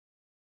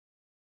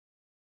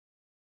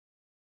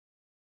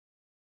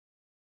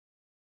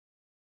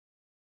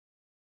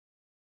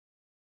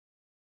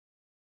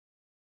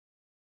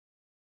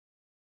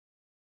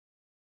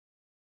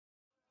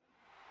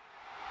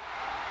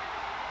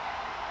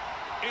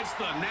It's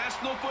the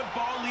National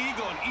Football League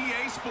on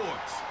EA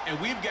Sports.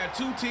 And we've got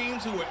two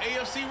teams who were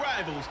AFC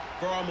rivals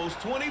for almost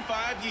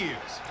 25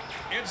 years.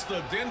 It's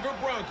the Denver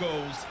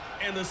Broncos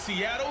and the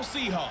Seattle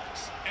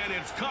Seahawks. And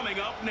it's coming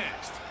up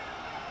next.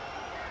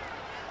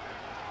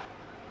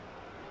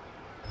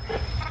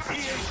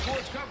 EA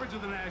Sports coverage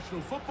of the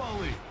National Football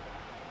League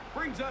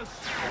brings us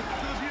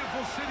to the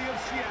beautiful city of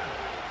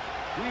Seattle.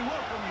 We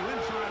welcome you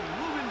inside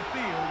Lumen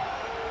Field,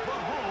 the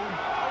home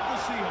of the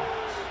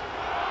Seahawks.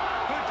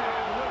 Good to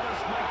have you with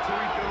us, Mike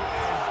Tirico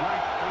and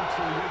Mike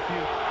Olson with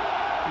you.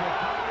 You know,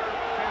 Power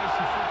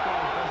Fantasy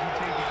Football doesn't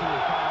take into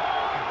account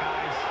the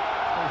guys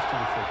close to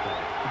the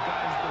football, the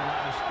guys that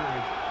line of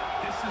scrimmage.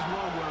 This is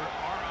one where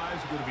our eyes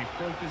are going to be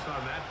focused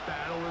on that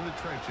battle in the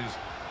trenches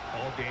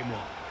all game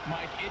long.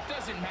 Mike, it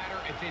doesn't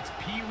matter if it's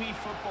Pee Wee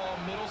football,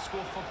 middle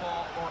school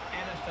football, or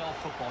NFL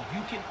football.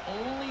 You can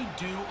only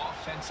do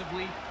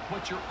offensively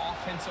what your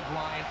offensive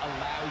line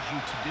allows you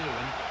to do.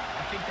 And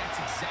I think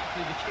that's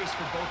exactly the case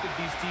for both of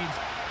these teams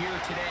here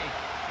today.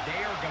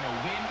 They are going to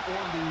win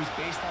or lose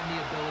based on the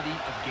ability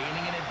of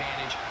gaining an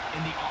advantage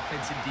in the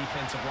offense and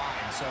defensive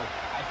line. So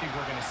I think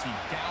we're going to see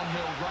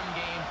downhill run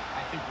game.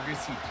 I think we're going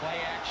to see play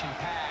action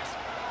pass.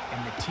 And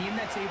the team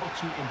that's able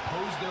to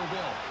impose their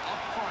will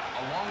up front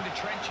along the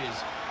trenches,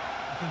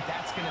 I think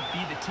that's going to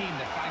be the team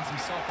that finds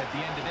himself at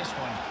the end of this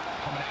one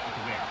coming out with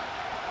the win.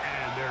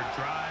 And their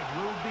drive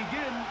will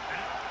begin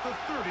at the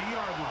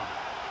 30-yard line.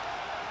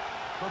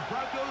 The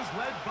Broncos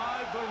led by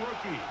the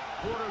rookie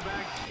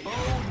quarterback Bo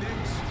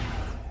Nix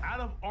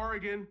out of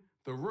Oregon.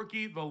 The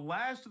rookie, the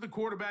last of the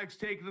quarterbacks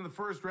taken in the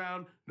first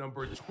round,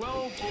 number 12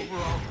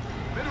 overall.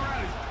 Been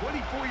around, he's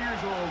 24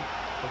 years old,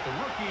 but the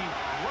rookie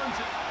runs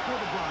it for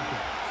the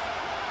Broncos.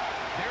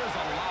 There's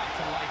a lot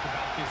to like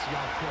about this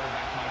young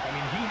quarterback, Mike. I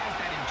mean, he has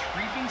that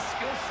intriguing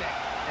skill set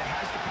that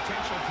has the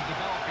potential to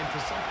develop into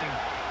something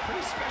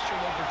pretty special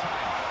over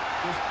time.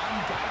 There's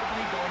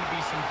undoubtedly going to be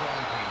some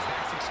growing pains.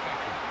 That's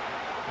expected.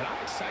 But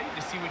I'm excited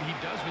to see what he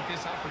does with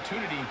this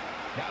opportunity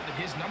now that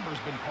his number's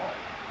been called.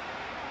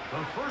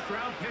 The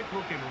first-round pick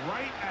looking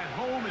right at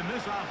home in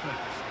this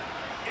offense.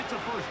 It's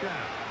a first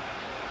down.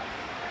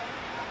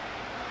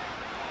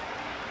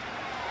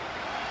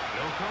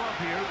 They'll come up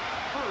here,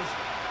 first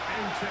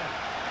and 10.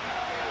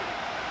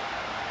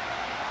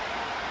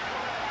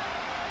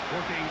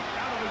 Working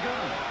out of the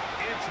gun,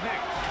 it's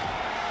Nix.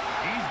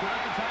 He's got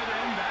the tight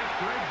end, that's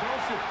Greg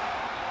Dulcich.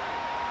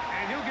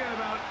 And he'll get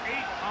about 8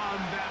 on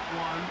that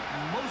one,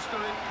 most of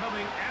it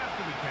coming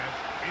after the catch.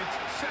 It's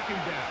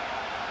second down.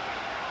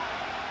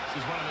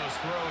 This is one of those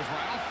throws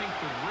where I don't think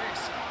the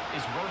risk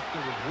is worth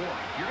the reward.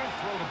 If you're going to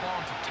throw the ball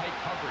into tight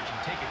coverage and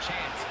take a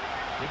chance,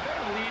 you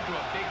better lead to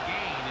a big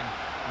gain, and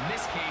in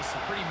this case,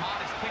 a pretty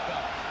modest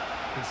pickup,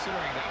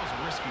 considering that was a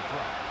risky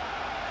throw.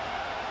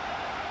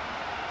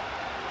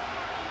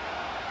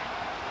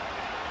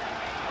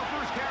 A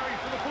first carry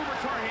for the former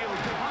Tar Heel,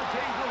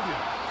 Devontae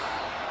Williams.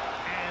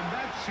 And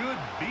that should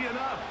be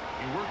enough.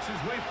 He works his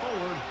way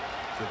forward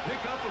to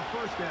pick up a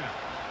first down.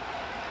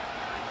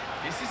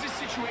 This is a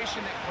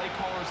situation that play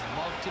callers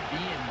love to be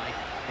in, Mike.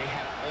 They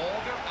have all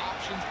their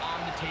options on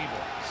the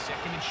table.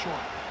 Second and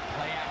short,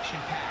 play action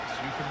pass,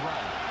 you can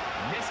run.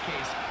 In this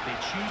case, they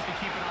choose to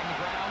keep it on the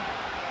ground,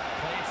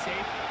 play it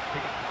safe,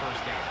 pick up the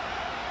first down.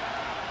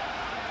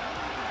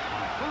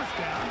 On first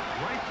down,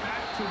 right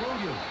back to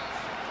Williams.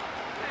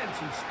 And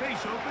some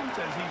space opens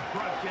as he's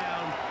brought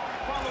down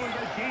following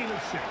a gain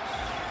of 6.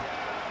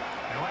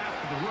 Now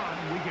after the run,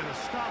 we get a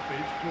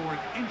stoppage for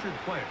an injured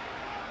player.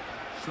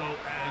 So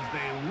as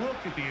they look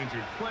at the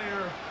injured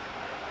player,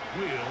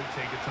 we'll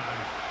take a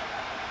timeout.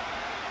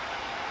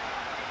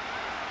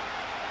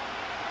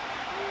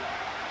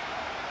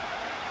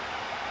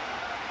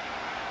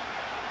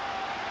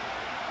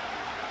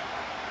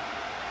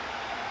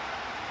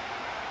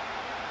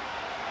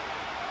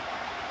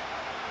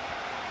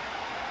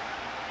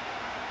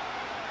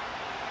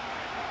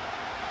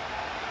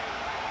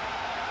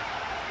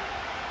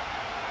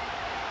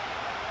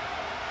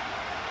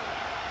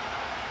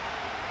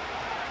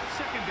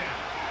 Second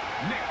down.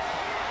 Nix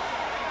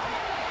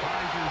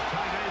finds his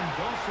tight end,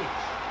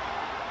 Dulcich.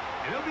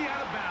 And he'll be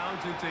out of bounds.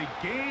 It's a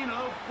gain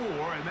of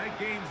 4, and that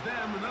gains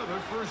them another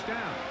first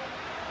down.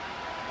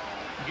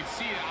 You can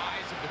see the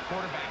eyes of the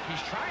quarterback.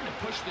 He's trying to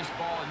push this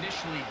ball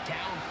initially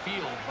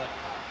downfield, but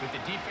with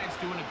the defense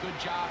doing a good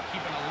job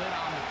keeping a lid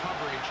on the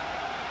coverage,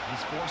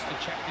 he's forced to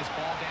check this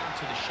ball down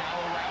to the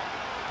shallow route.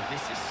 But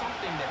this is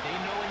something that they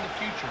know in the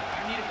future. If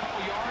I need a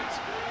couple yards,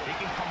 they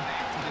can come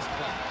back to this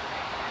play.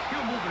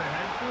 He'll move it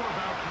ahead for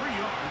about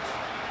 3 yards.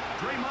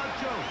 Draymond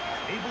Jones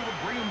able to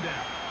bring him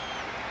down.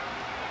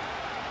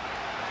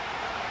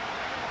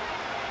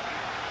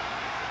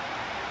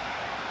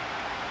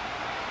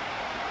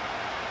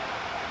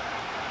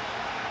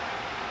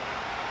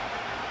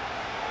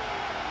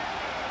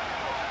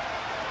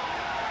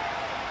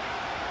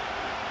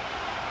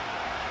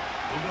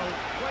 We'll go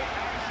play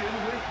action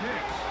with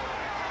Nix.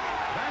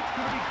 That's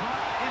going to be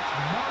caught. It's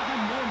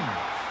Marvin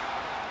Mims.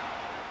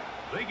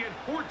 They get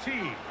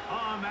 14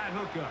 on that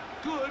hookup.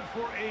 Good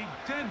for a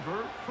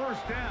Denver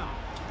first down.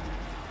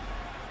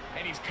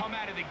 And he's come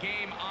out of the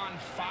game on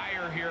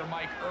fire here,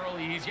 Mike,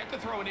 early. He's yet to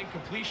throw an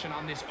incompletion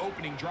on this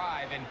opening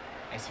drive, and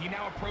as he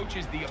now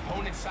approaches the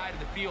opponent's side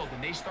of the field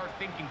and they start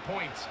thinking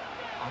points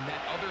on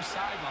that other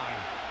sideline,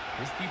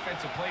 his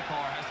defensive play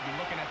caller has to be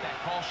looking at that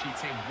call sheet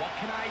saying, what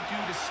can I do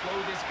to slow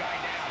this guy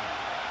down?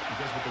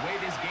 Because with the way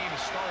this game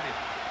has started,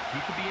 he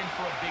could be in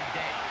for a big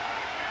day.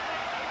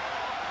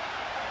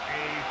 A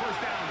first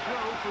down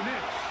throw for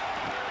Nix.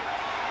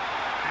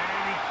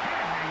 And he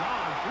can't hang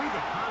on through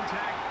the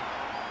contact.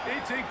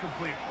 It's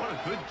incomplete. What a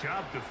good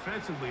job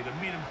defensively to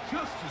meet him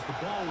just as the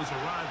ball was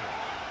arriving.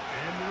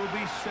 And it'll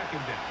be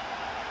second down.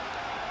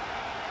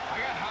 I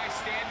got high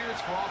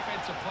standards for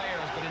offensive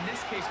players, but in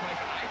this case,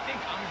 Mike, I think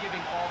I'm giving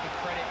all the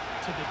credit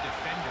to the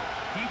defender.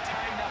 He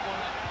timed that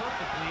one up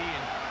perfectly,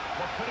 and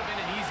what could have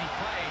been an easy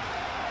play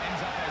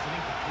ends up as an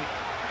incomplete.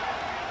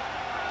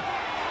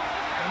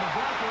 And the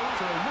Broncos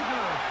are looking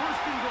at a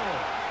first and goal.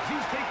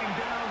 He's taken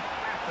down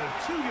at the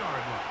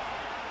 2-yard line.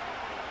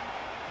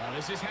 Now,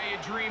 this is how you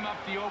dream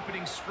up the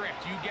opening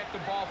script. You get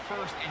the ball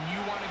first, and you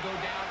want to go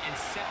down and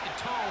set the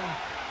tone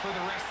for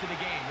the rest of the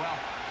game. Well,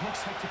 looks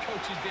like the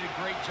coaches did a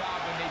great job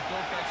when they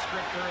built that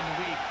script during the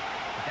week.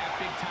 But that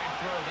big-time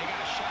throw, they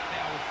got a shot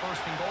now with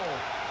first and goal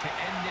to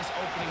end this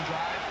opening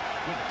drive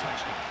with a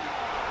touchdown.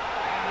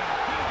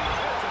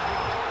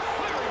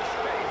 Clearing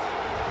space.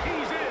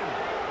 He's in.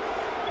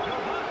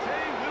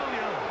 Javonte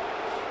Williams.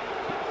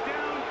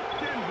 Touchdown,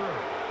 Denver.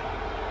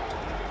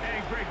 And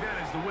Greg, that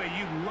is the way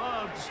you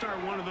love to start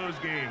one of those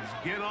games.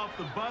 Get off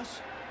the bus,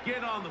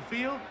 get on the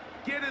field,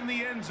 get in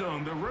the end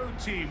zone. The road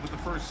team with the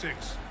first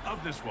 6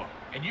 of this one.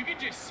 And you can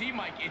just see,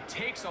 Mike, it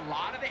takes a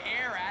lot of the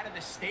air out of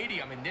the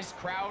stadium. And this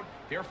crowd,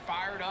 they're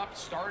fired up,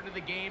 start of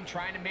the game,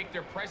 trying to make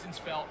their presence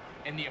felt.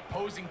 And the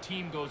opposing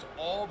team goes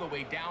all the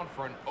way down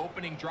for an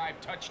opening drive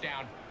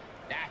touchdown.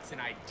 That's an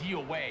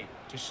ideal way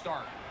to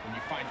start when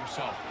you find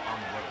yourself on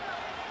the road.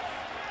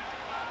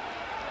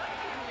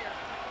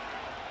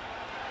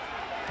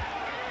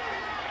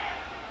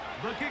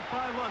 The kick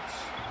by Lutz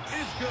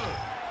is good.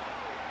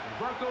 The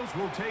Broncos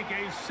will take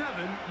a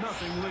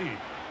 7-0 lead.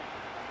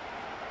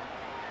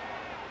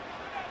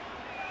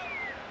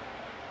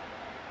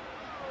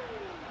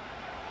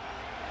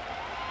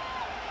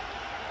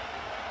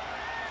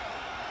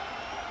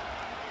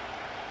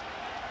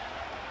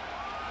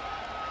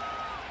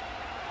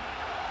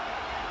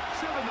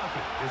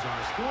 Is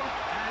our score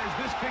as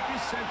this kick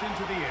is sent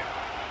into the air.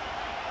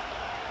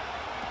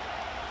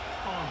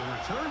 On the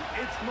return,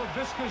 it's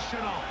Laviska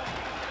Shenault.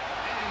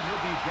 And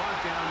he'll be brought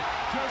down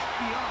just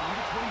beyond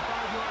the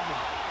 25-yard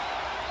line.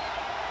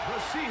 The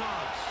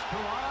Seahawks go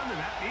on, and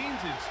that means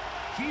it's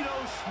Geno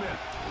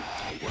Smith.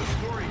 What a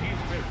story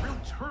he's been.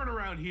 Real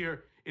turnaround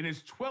here in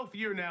his 12th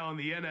year now in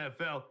the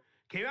NFL.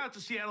 Came out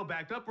to Seattle,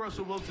 backed up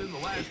Russell Wilson the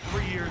last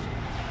 3 years.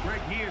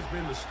 Greg, he has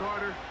been the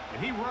starter,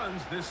 and he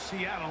runs this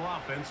Seattle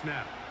offense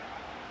now.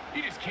 You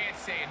just can't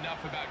say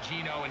enough about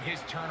Geno and his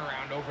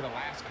turnaround over the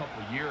last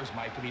couple of years,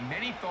 Mike. I mean,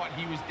 many thought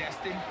he was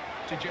destined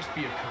to just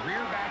be a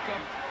career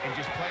backup and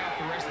just play out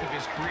the rest of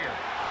his career.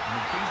 And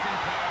when things didn't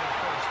play out at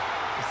first,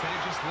 instead of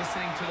just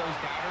listening to those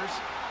doubters,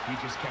 he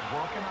just kept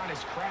working on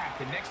his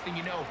craft. And next thing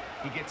you know,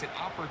 he gets an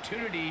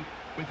opportunity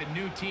with a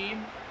new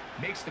team,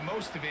 makes the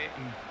most of it,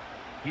 and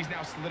he's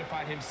now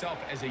solidified himself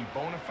as a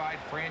bona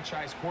fide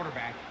franchise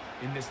quarterback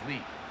in this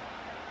league.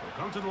 We'll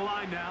come to the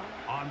line now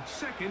on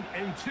 2nd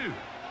and 2.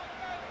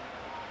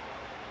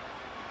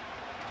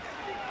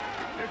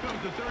 Here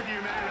comes the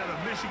third-year man out of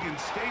Michigan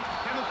State,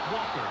 Kenneth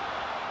Walker.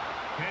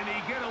 Can he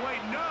get away?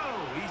 No!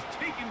 He's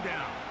taken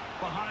down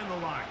behind the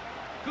line.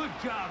 Good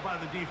job by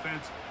the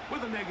defense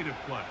with a negative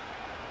play.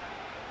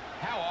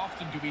 How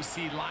often do we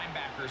see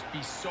linebackers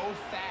be so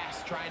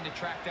fast trying to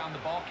track down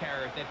the ball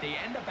carrier that they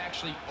end up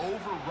actually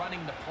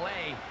overrunning the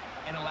play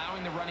and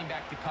allowing the running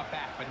back to cut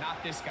back? But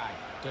not this guy.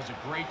 Does a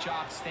great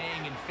job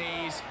staying in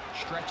phase,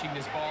 stretching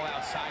this ball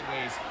out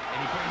sideways, and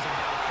he brings him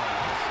down for a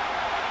loss.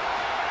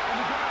 And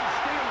the drive is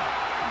staying up.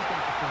 He's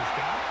got the first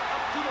down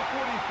up to the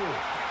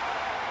 44.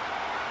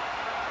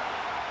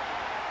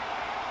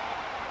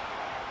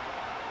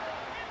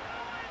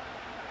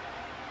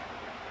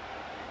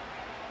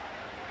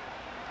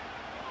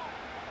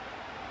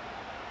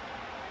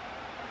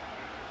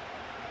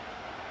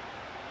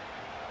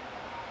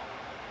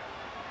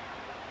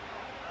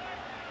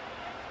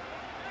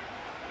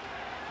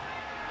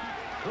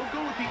 He'll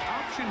go with the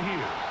option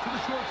here to the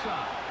short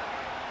side.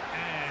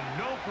 And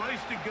no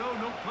place to go,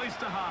 no place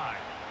to hide.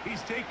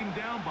 He's taken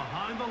down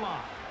behind the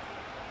line.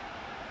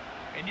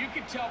 And you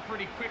could tell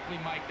pretty quickly,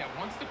 Mike, that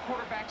once the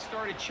quarterback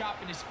started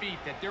chopping his feet,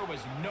 that there was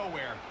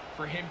nowhere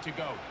for him to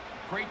go.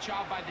 Great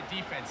job by the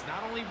defense,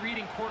 not only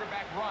reading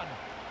quarterback run,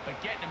 but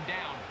getting him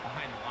down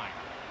behind the line.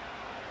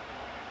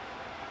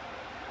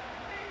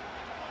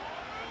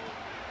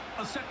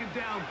 A second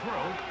down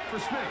throw for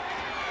Smith.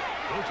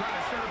 They'll try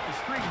to set up the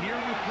screen here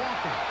with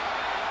Walker.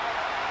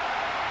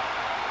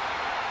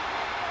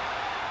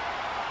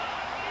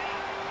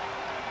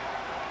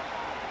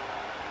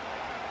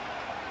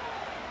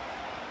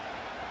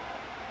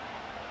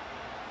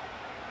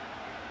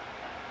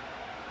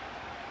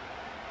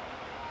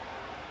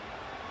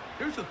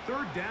 Here's a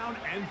 3rd down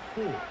and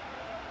 4.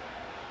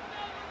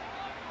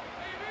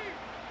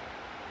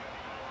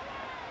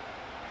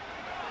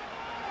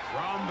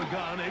 From the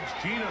gun, it's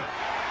Gino.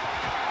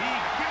 He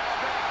gets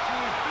that to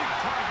his big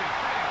target.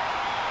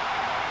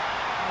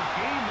 A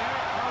gain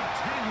there of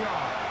 10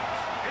 yards.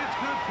 It's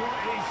good for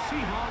a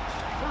Seahawks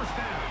 1st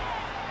down.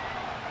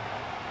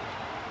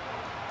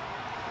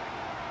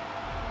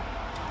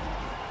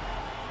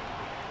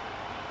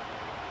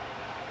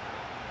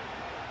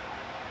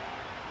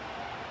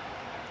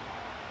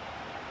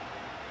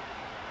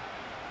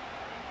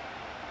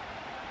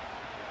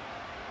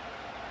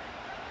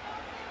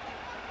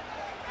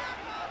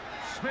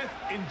 Smith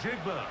in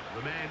Jigba,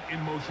 the man in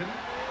motion.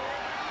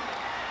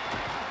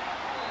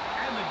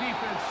 And the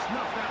defense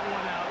snuffed that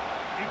one out.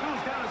 It goes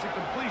down as a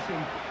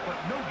completion,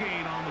 but no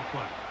gain on the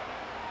play.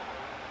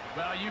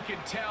 Well, you can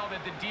tell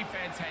that the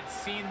defense had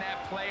seen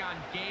that play on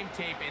game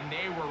tape, and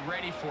they were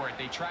ready for it.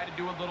 They tried to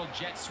do a little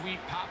jet sweep,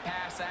 pop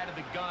pass out of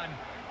the gun.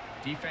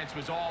 Defense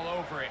was all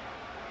over it.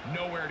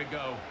 Nowhere to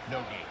go,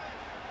 no gain.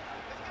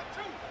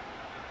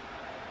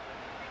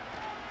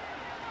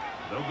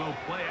 They'll go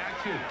play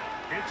action.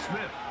 It's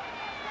Smith.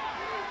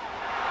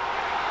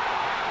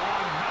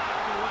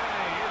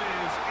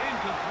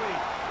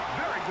 Incomplete.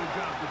 Very good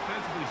job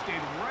defensively.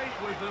 Stayed right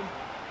with them,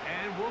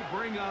 and we'll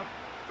bring up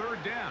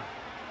 3rd down.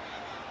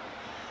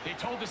 They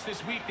told us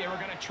this week they were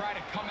going to try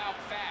to come out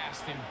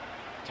fast, and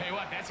tell you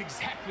what, that's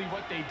exactly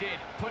what they did.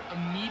 Put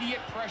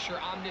immediate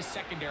pressure on this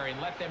secondary and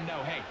let them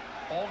know, hey,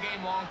 all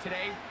game long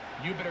today,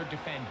 you better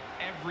defend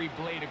every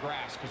blade of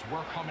grass because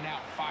we're coming out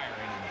firing.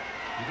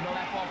 And even though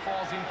that ball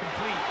falls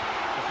incomplete,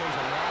 it goes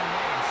a long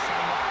way in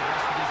setting up the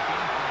rest of this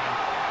game plan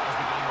as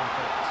the game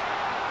unfolds.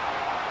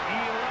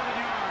 11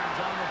 yards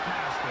on the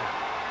pass there.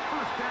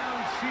 1st down,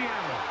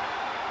 Seattle.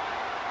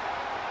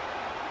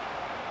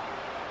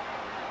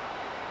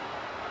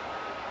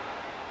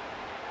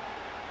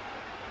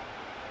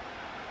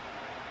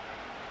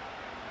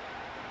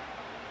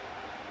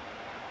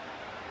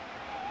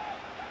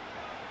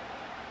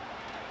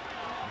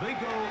 They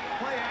go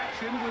play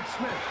action with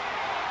Smith.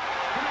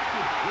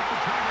 Connected with the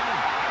tight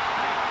end.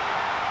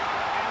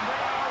 And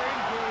they are in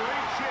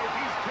great shape.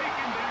 He's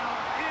taken down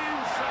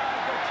inside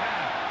the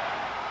 10.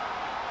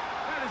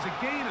 That is a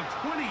gain of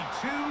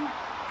 22,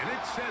 and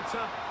it sets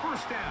up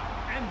 1st down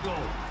and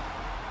goal.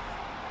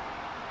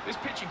 This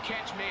pitch and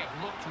catch may have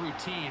looked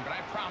routine, but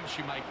I promise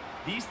you, Mike,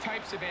 these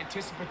types of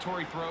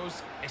anticipatory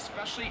throws,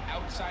 especially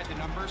outside the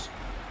numbers,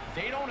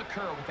 they don't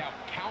occur without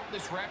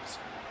countless reps,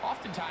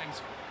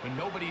 oftentimes when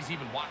nobody's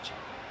even watching.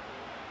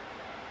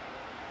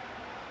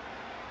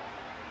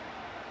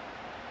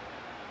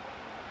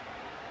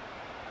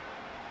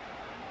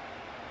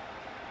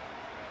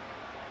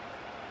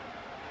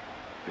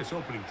 This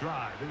opening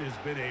drive, it has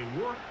been a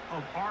work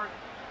of art.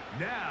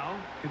 Now,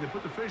 can they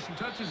put the finishing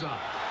touches on?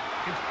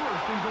 It's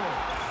 1st and goal.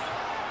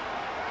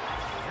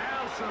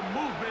 Now some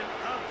movement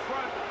up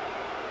front.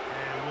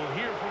 And we'll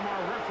hear from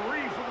our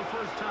referee for the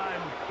first time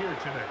here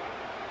today.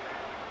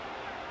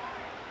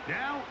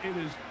 Now it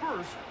is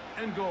 1st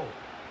and goal.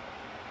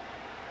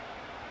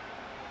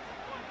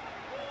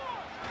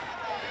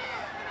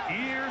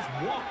 Here's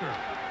Walker.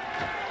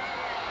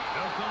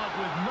 They'll come up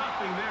with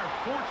nothing there.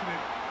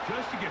 Fortunate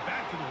just to get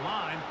back to the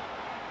line.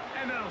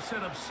 And that'll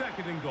set up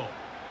 2nd and goal.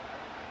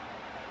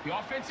 The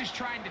offense is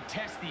trying to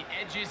test the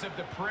edges of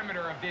the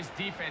perimeter of this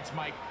defense,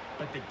 Mike,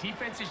 but the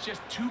defense is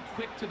just too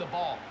quick to the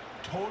ball.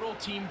 Total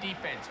team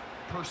defense,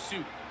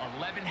 pursuit,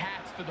 11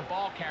 hats to the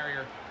ball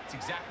carrier. It's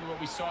exactly what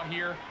we saw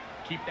here.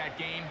 Keep that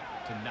game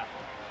to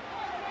nothing.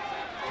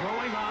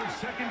 Throwing on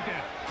 2nd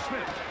down.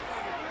 Smith.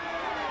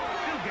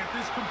 He'll get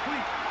this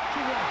complete to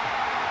Walker.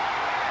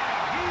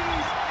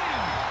 He's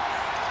in.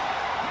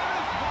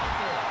 Kenneth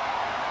Walker.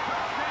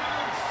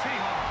 Touchdown,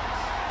 Seahawks.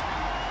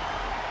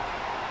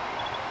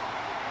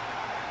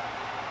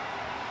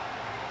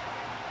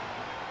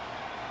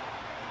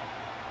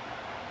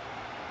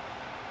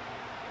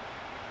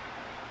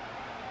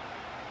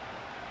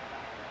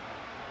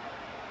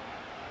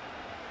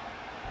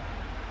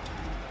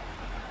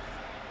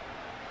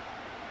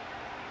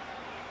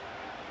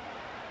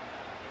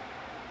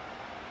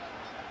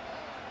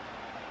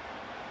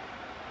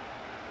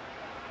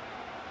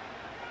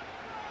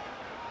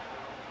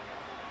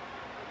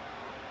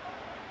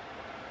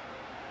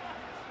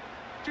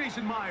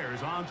 Jason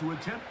Myers on to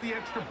attempt the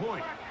extra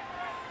point.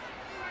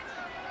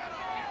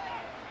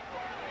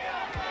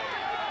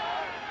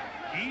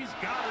 He's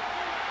got it.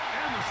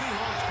 And the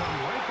Seahawks come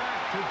right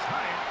back to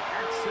tie it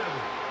at 7.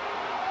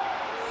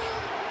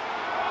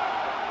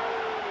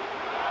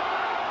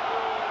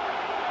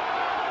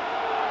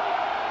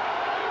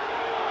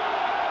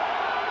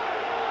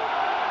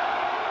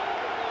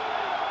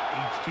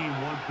 Each team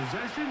one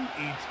possession,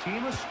 each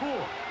team a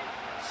score.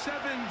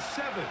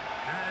 7-7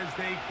 as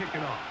they kick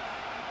it off.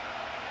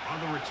 On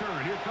the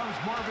return, here comes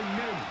Marvin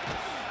Mims.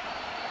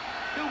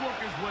 He'll work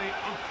his way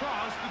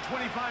across the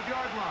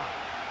 25-yard line.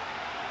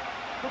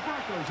 The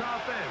Broncos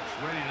offense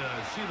ready to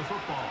see the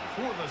football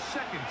for the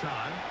 2nd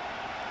time.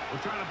 We're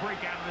trying to break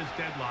out of this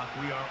deadlock.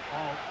 We are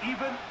all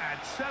even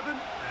at 7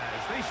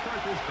 as they start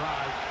this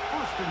drive.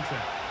 1st and 10.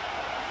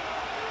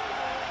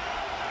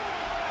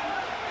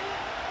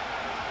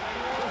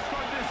 We'll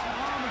start this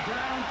on the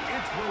ground.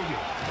 It's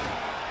Williams.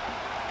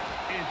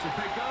 It's a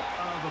pickup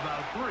of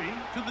about 3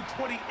 to the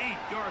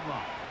 28-yard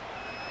line.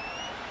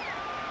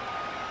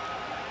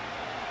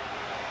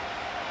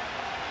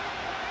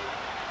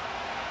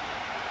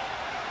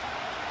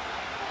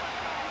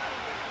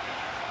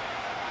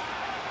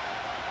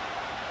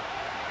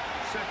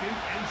 Second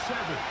and 7.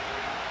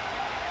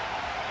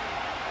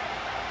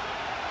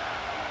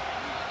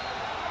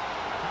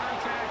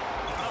 Contact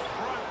up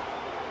front.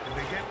 And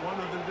they get one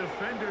of the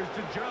defenders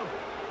to jump.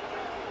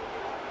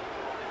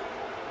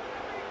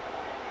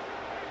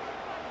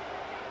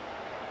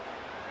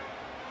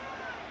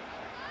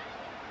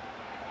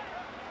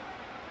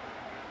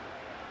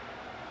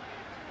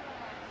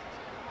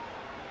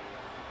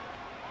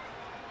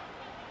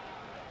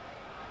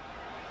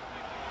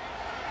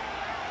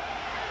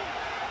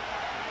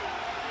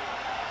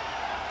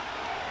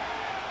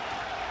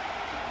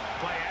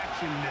 Play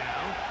action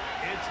now.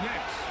 It's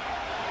Nix.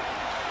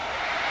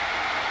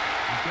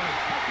 He's going to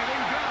tuck it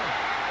and go.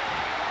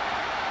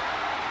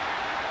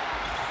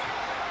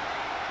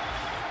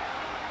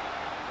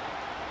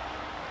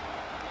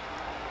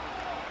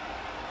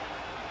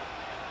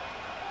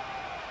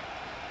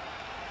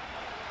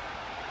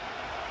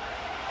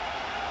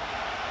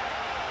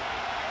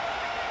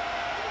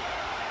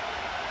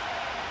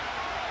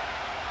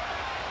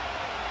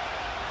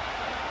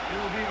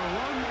 It'll be a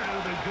run out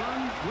of the gun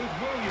with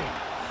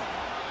Williams.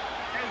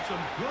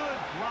 Some good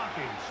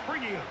blocking,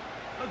 springing up.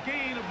 A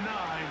gain of 9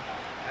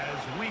 as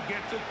we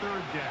get to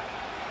 3rd down.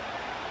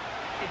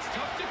 It's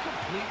tough to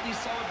completely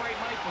celebrate,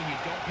 Mike, when you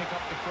don't pick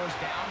up the 1st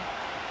down,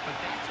 but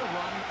that's a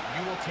run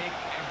you will take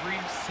every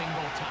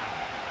single time.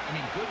 I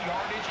mean, good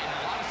yardage in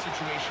a lot of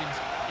situations,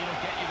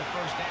 it'll get you the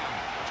 1st down,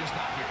 just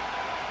not here.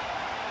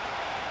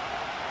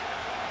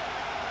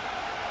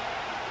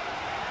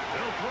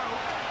 They'll throw.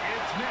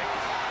 It's Nix.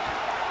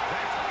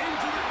 That's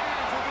into the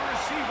hands of the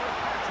receiver,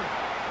 Patrick.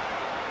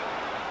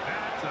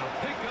 That's a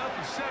pickup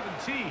of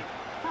 17.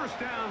 1st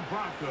down,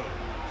 Broncos.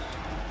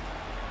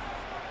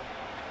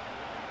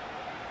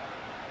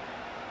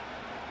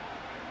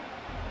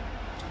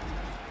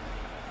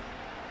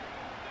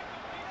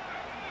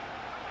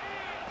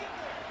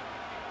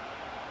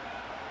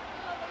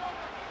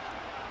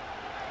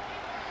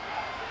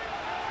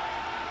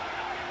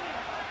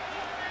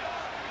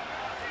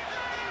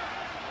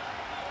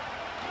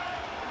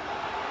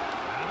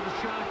 Out of the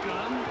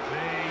shotgun,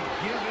 they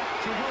give it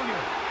to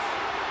Williams.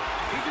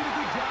 He did a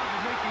good job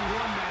of making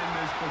one man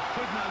miss, but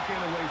could not get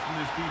away from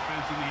this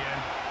defense in the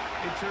end.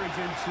 It turns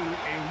into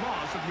a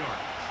loss of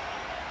yardage.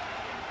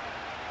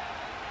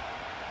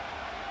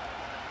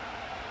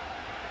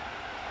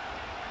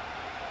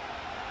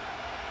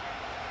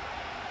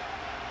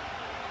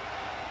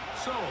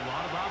 So, a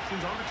lot of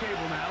options on the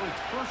table now. It's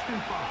 1st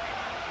and 5.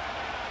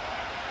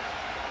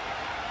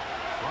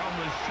 From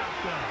the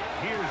shotgun,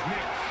 here's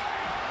Nix.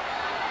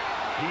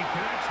 He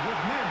connects with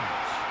Mims.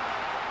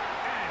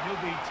 He'll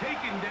be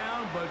taken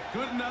down, but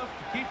good enough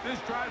to keep this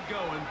drive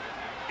going.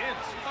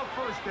 It's a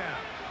 1st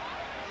down.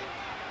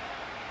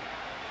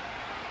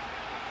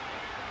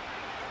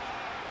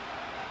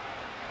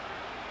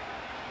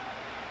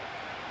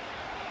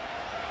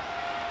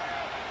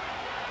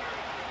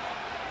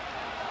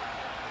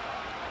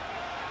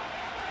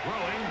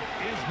 Throwing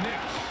is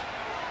Nix.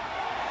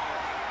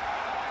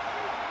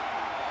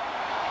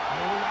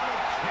 A lot of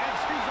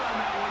chances on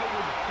that one. It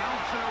was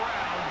bouncing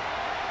around,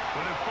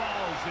 but it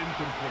falls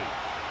incomplete.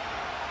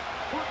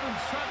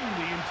 Cortland Sutton,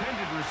 the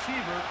intended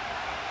receiver,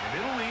 and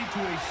it'll lead to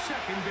a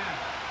 2nd down.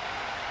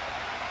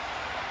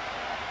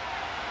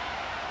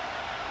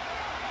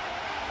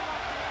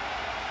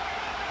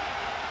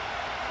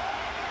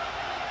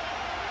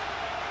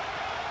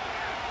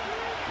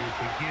 He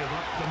can give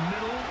up the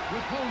middle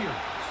with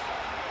Williams.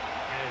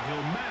 And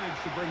he'll manage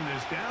to bring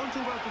this down to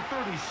about the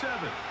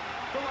 37.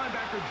 The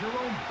linebacker,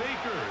 Jerome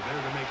Baker,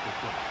 there to make the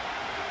play.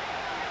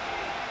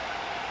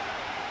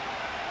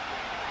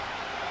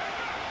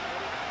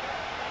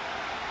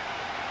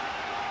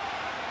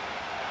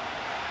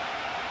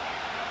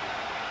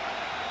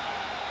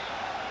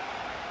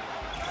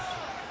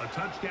 A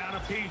touchdown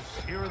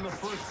apiece here in the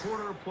 1st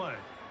quarter of play.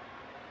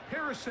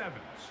 Pair of 7s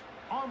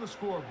on the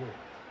scoreboard.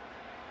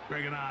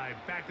 Greg and I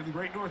back in the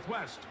Great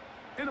Northwest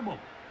in a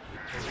moment.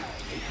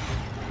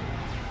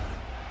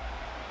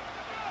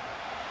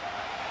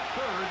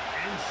 3rd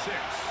and 6.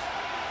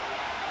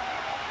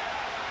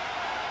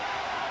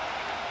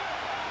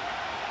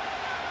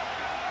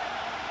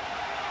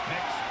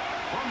 Next,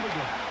 from the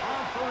gun,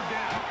 on 3rd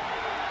down.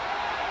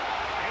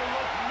 They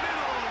look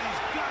middle, and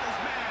he's got his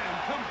man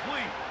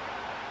complete.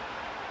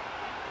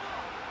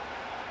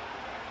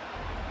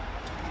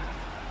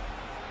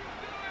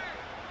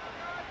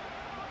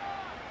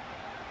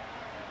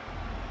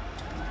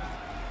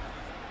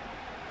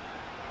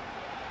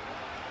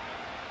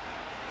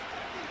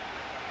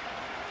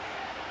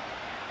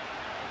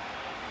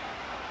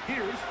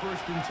 Here's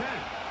 1st and 10.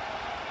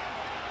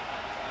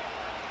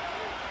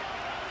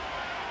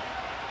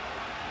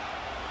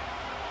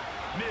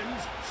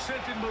 Mims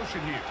sent in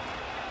motion here.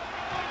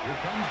 Here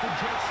comes the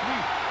jet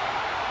sweep.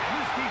 And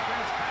this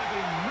defense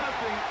having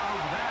nothing of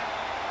that.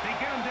 They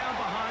get him down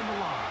behind the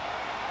line.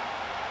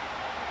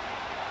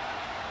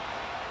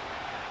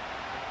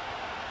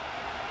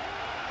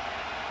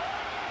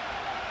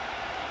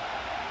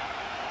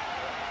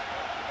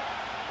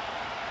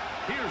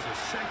 Here's a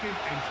 2nd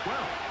and 12.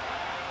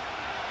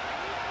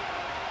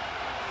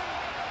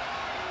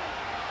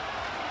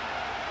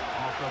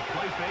 Off the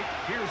play fake,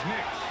 here's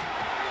Nix.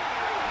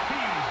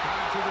 He's got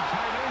it to the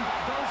tight end,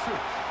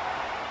 Dulcich.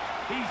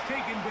 He's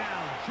taken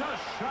down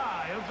just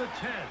shy of the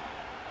 10.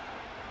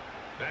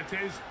 That's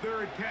his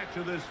 3rd catch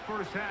of this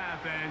first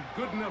half, and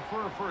good enough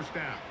for a first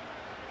down.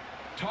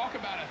 Talk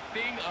about a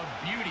thing of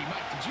beauty.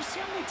 Mike, did you see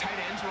how many tight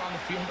ends were on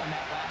the field on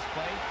that last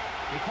play?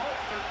 They call it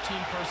 13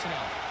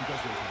 personnel because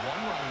there's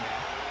 1 running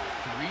back,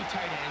 3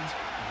 tight ends,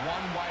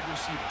 1 wide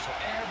receiver. So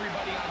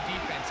everybody on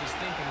defense is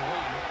thinking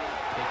run.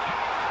 They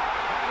can't.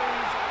 That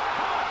is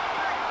caught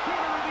back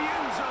corner of the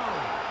end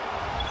zone.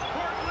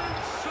 Cortland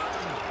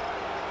Sutton.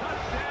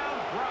 Touchdown,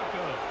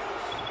 Broncos.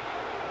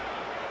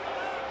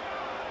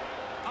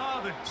 Oh,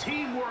 the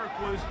teamwork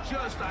was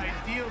just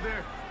ideal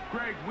there.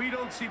 Greg, we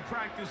don't see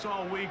practice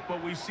all week,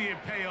 but we see it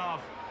pay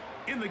off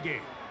in the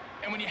game.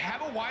 And when you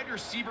have a wide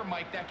receiver,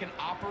 Mike, that can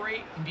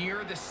operate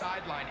near the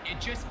sideline, it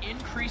just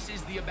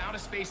increases the amount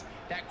of space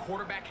that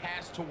quarterback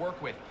has to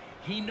work with.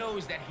 He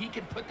knows that he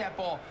can put that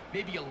ball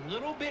maybe a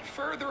little bit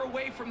further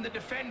away from the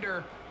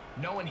defender,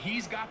 knowing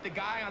he's got the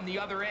guy on the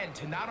other end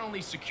to not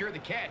only secure the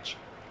catch,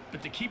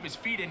 but to keep his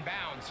feet in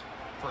bounds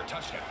for a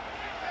touchdown.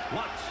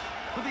 Lutz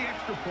for the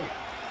extra point.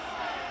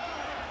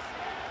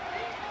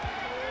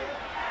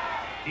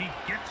 He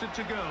gets it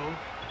to go.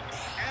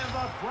 And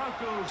the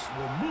Broncos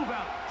will move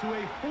out to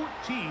a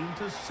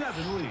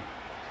 14-7 lead.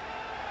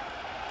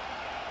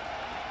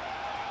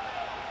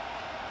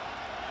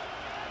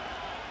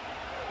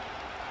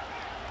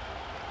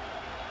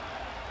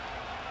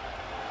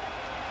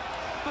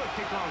 The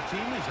kickoff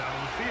team is out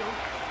on the field.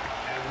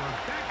 And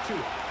we're back to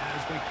it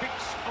as the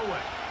kicks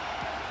away.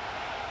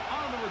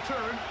 On the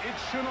return,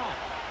 it's Chenault.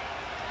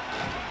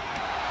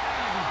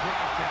 And he's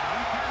brought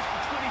down past the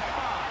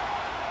 25.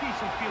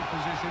 Decent field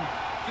position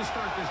to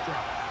start this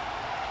drive.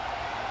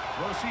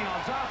 The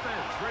Seahawks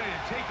offense ready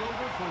to take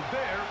over for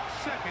their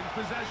 2nd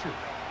possession.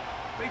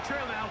 They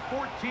trail now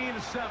 14-7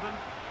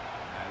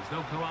 as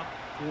they'll come up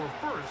for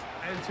 1st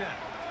and 10.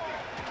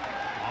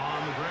 On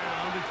the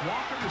ground, it's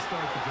Walker to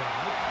start the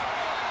drive.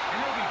 And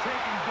he'll be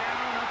taken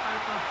down up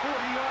at the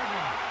 40-yard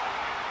line.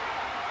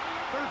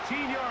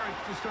 13 yards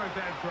to start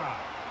that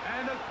drive.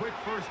 And a quick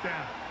first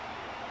down.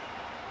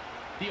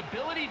 The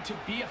ability to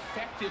be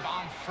effective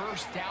on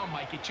first down,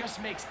 Mike, it just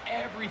makes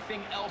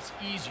everything else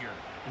easier.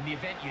 In the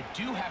event you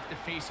do have to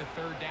face a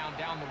 3rd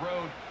down the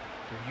road,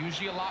 they're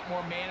usually a lot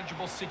more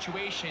manageable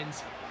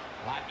situations,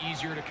 a lot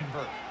easier to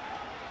convert.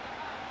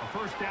 A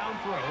first down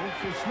throw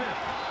for Smith.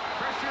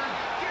 Pressure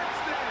gets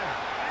there,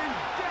 and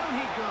down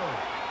he goes.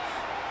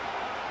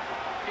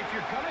 If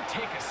you're going to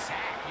take a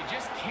sack, you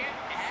just can't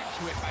add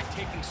to it by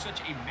taking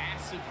such a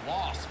massive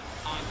loss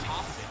on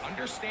top of it.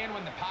 Understand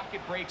when the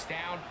pocket breaks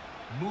down,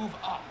 move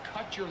up,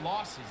 cut your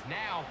losses.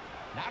 Now,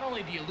 not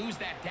only do you lose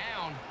that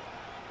down,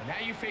 but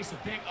now you face a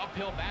big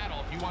uphill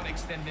battle if you want to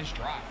extend this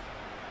drive.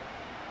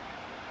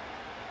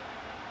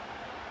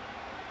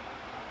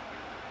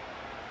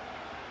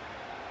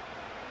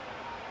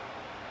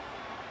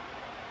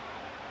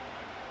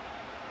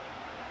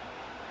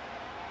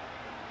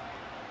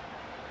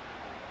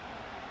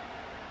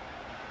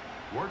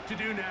 Work to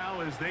do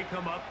now as they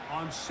come up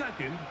on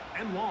 2nd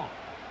and long.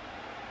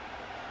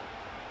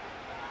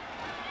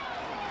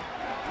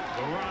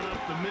 The run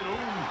up the middle,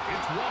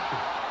 it's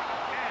Walker.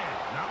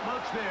 And not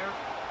much there.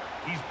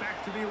 He's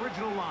back to the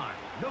original line.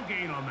 No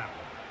gain on that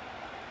one.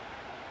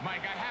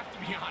 Mike, I have to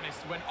be honest.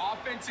 When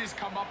offenses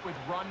come up with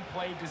run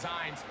play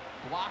designs,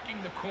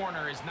 blocking the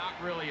corner is not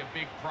really a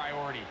big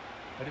priority.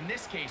 But in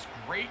this case,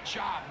 great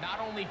job not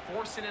only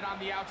forcing it on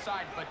the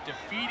outside, but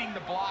defeating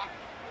the block,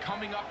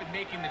 coming up and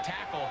making the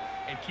tackle,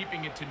 and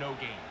keeping it to no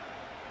gain.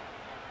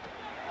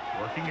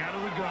 Working out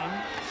of the gun,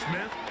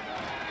 Smith.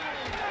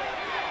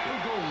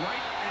 He'll go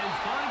right and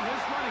find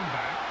his running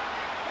back.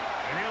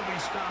 And he'll be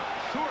stopped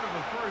short of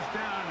a first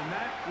down, and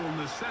that will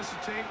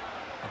necessitate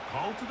a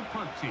call to the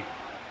punt team.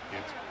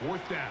 It's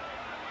 4th down.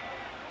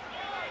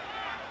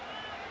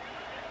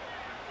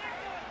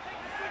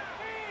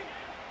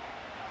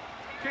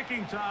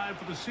 Kicking time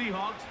for the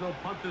Seahawks. They'll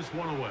punt this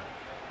one away.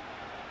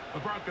 The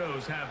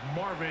Broncos have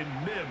Marvin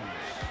Mims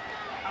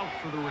out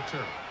for the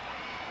return.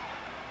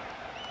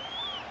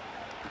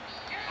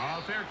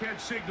 A fair catch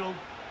signaled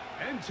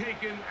and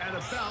taken at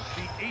about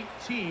the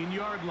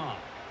 18-yard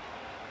line.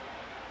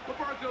 The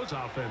Broncos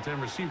offense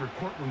and receiver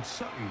Cortland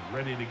Sutton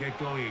ready to get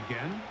going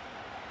again.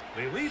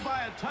 They lead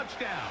by a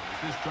touchdown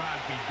as this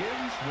drive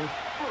begins with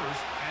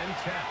 1st and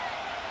 10.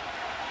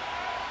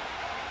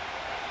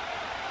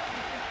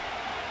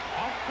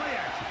 Off play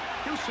action.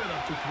 He'll set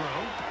up to throw.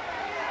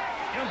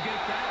 He'll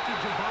get that to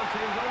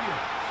Javonte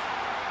Williams.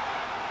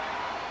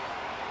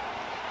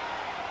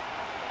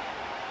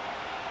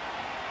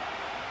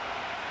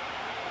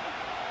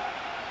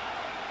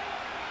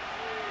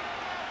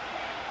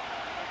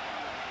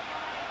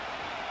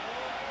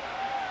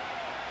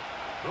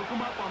 They'll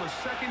come up on a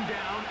 2nd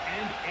down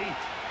and 8.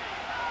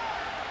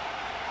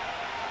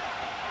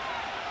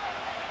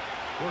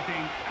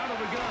 Working out of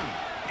the gun,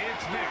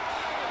 it's Nix.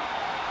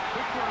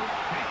 Quick throw,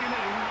 taken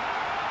in,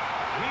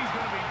 and he's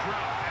going to be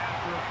dropped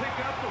after a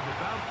pickup of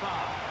about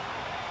 5.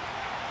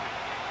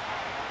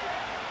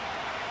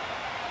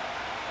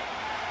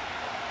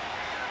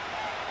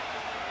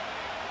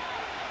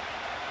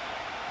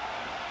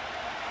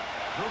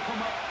 They'll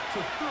come up to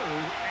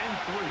 3rd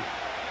and 3.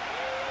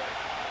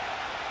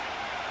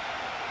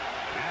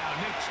 Now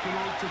Nix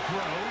going to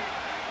throw.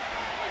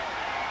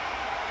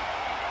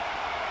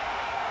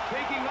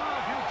 Taking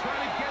off, he'll try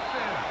to get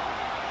there.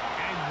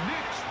 And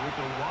Nix with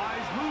a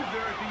wise move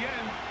there at the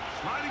end,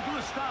 sliding to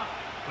a stop,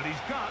 but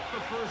he's got the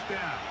 1st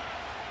down.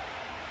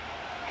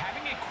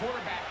 Having a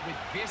quarterback with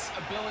this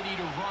ability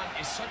to run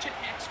is such an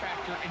X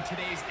factor in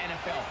today's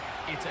NFL.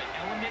 It's an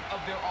element of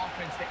their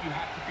offense that you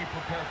have to be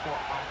prepared for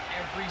on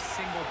every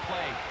single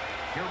play.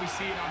 Here we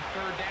see it on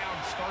 3rd down.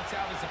 Starts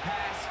out as a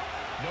pass.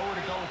 Nowhere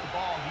to go with the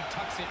ball. He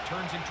tucks it,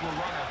 turns into a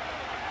runner.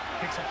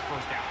 Picks up the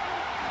 1st down.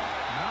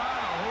 Not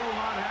a whole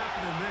lot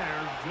happening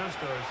there. Just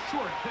a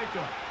short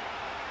pickup.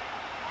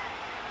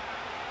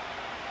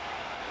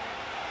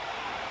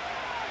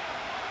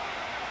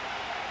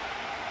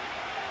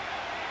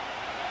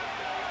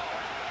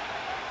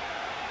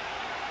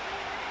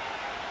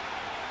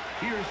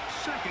 Here's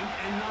 2nd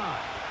and 9.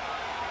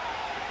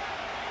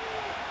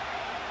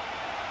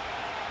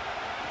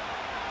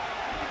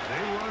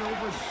 They run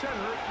over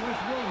center with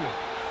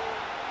Williams.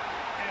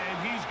 And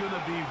he's going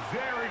to be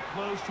very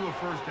close to a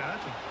 1st down.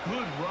 That's a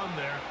good run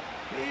there.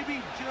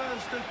 Maybe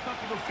just a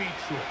couple of feet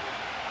short.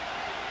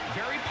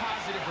 Very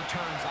positive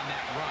returns on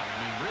that run. I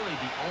mean, really,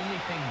 the only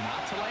thing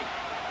not to like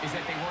is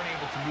that they weren't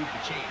able to move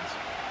the chains.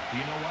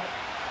 You know what?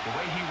 The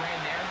way he ran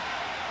there,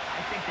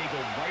 I think they go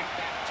right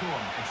back to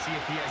him and see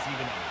if he has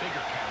even a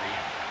bigger carry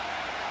in.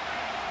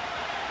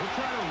 We'll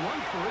try to run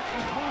for it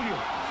with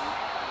Williams.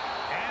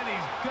 And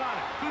he's got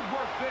it. Good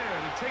work there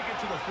to take it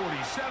to the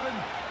 47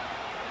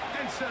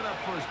 and set up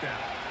 1st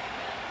down.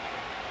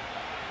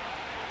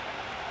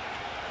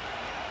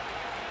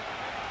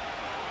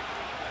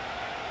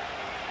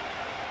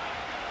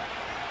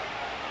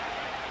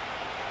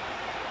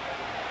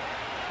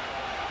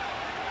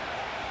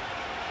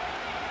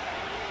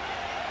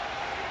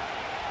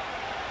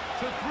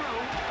 To throw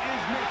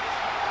is Nix.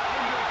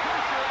 Under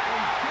pressure,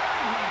 and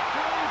down he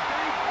goes.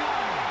 They got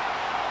him.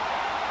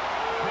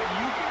 When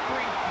you can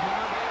bring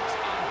quarterbacks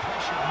on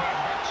pressure, man,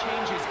 that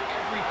changes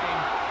everything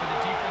for the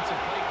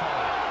defensive play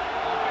caller.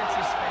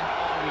 Offenses spend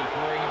all week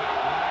worrying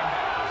about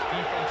linebackers,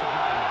 defensive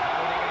linemen, how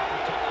are they going to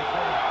protect the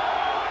quarterback.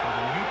 But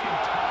when you can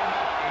time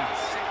up a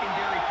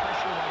secondary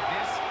pressure like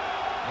this,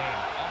 man,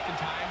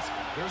 oftentimes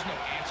there's no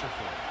answer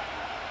for it.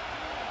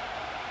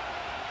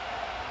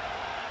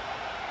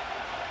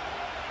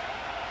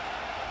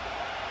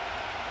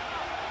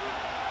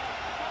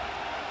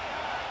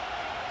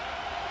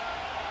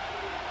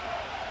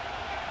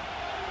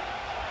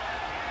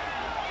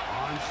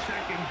 On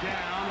 2nd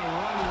down, a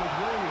run with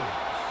Williams.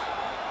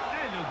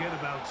 And he'll get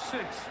about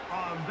 6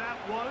 on that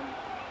one.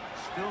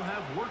 Still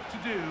have work to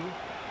do.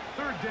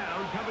 3rd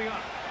down coming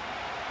up.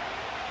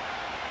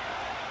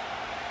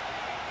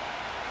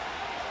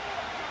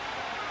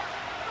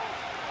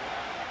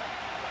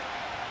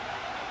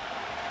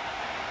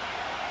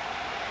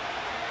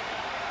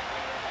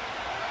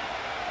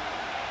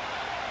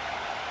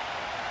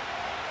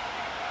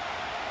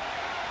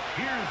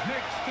 Here's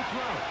Nix to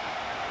throw.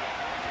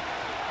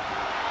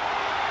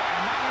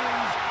 And that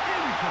is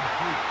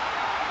incomplete.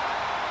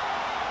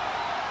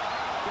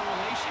 The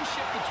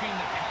relationship between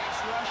the pass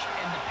rush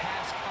and the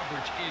pass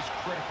coverage is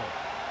critical.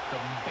 The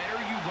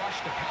better you rush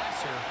the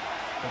passer,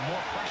 the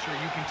more pressure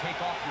you can take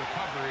off your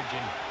coverage,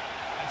 and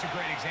that's a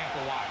great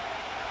example why.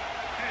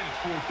 And it's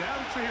 4th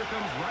down, so here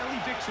comes Riley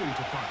Dixon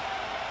to punt.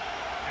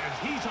 As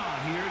he's on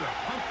here to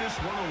punt this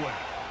one away.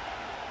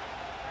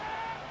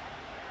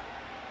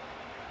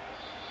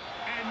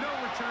 And no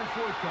return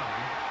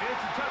forthcoming.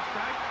 It's a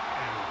touchback,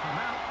 and will come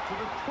out to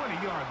the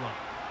 20-yard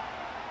line.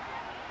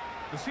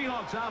 The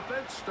Seahawks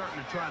offense starting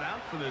to trot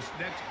out for this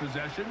next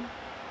possession.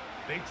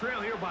 They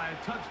trail here by a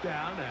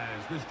touchdown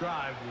as this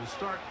drive will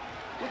start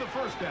with a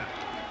 1st down.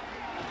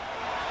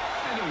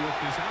 And they'll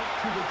work this out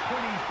to the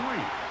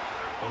 23.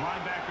 The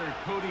linebacker,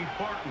 Cody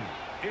Barton,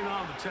 in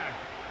on the tackle.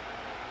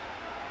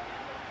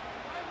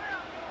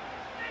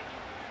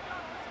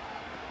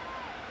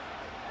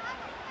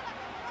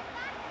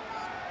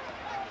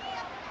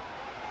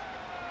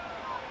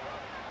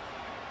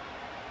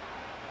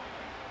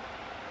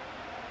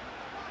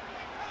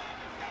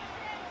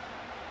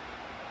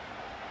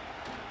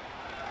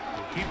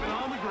 Keep it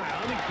on the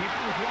ground and keep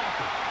it with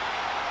Walker.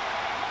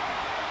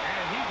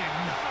 And he did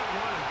not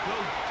want to go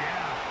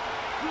down.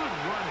 Good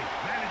running.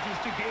 Manages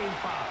to gain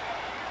 5.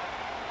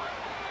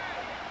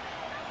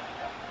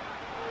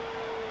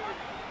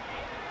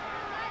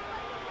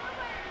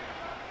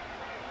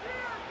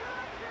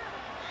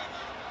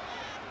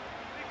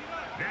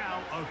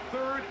 Now a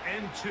 3rd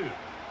and 2.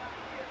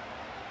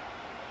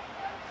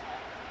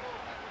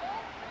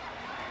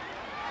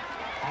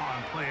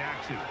 play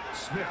action.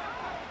 Smith.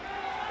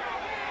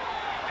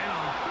 And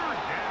on third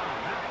down,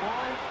 that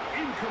ball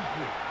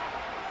incomplete.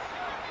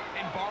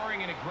 And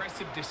barring an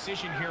aggressive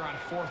decision here on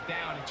fourth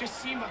down, it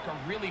just seemed like a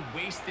really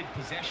wasted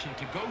possession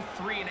to go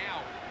 3 and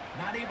out,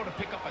 not able to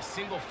pick up a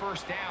single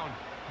first down.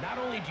 Not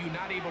only do you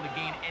not able to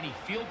gain any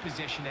field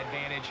position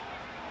advantage,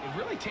 it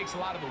really takes a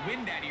lot of the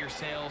wind out of your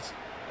sails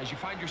as you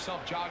find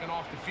yourself jogging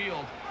off the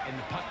field and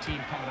the punt team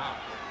coming up.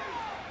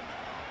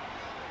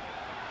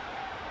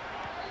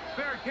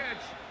 Fair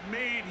catch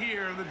made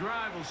here. The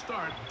drive will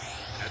start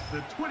at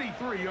the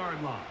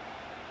 23-yard line.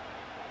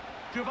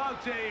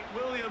 Javonte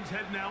Williams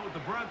heading out with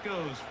the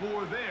Broncos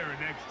for their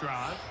next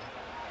drive.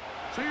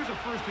 So here's a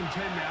 1st and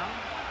 10 now.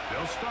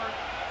 They'll start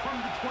from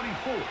the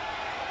 24.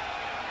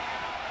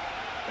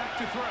 Back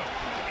to throw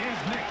is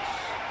Nix.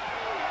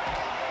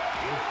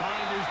 He'll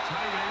find his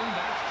tight end.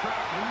 That's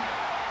Troutman.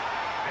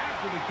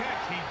 After the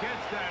catch, he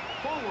gets that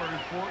forward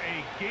for a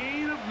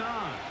gain of 9.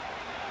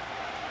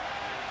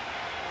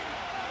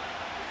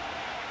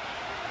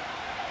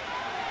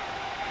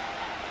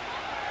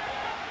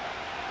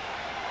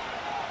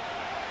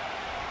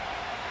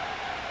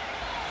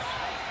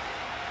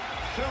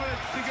 Two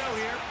minutes to go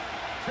here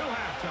till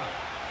halftime.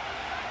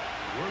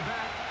 We're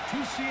back to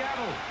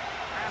Seattle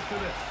after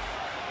this.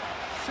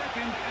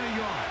 2nd and a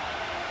yard.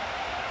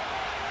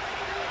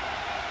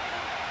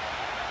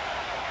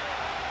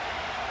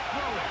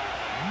 Throw it.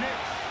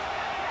 Nix.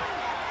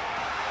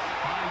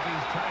 Finds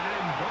his tight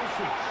end,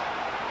 Dulcich.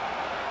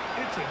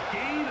 It's a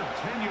gain of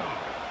 10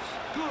 yards.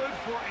 Good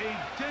for a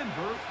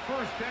Denver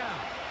first down.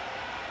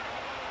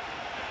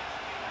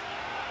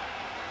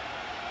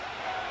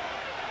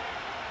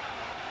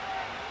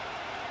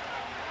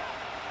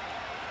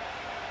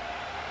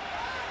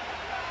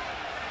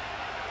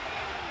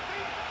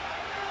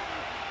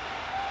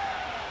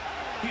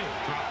 He'll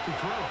drop to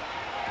throw.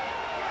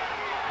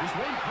 This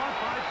one caught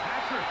by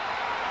Patrick.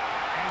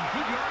 And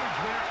good yardage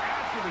there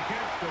after the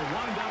catch. They'll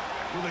wind up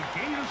with a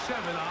gain of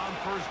 7 on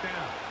first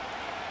down.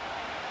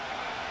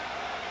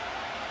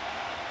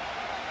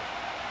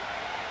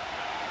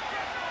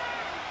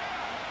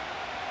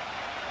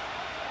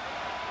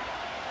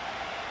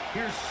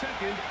 Here's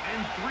 2nd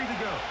and 3 to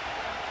go.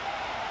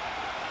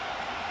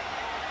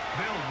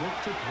 They'll look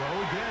to throw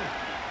again.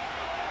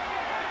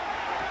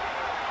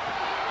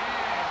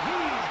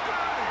 He's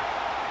got it!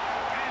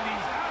 And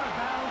he's out of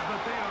bounds,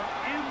 but they are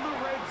in the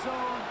red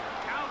zone,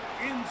 out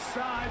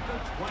inside the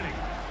 20.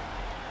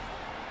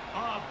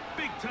 A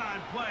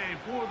big-time play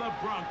for the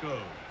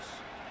Broncos.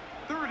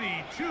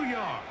 32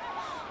 yards.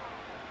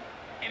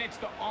 And it's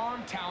the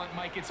arm talent,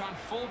 Mike. It's on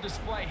full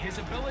display. His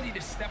ability to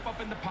step up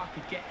in the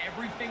pocket, get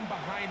everything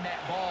behind that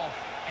ball,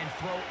 and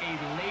throw a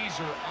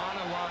laser on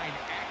a line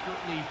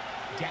accurately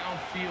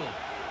downfield.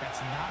 That's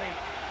not a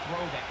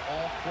throw that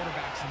all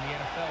quarterbacks in the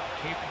NFL are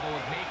capable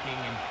of making,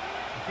 and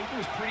I think it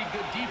was pretty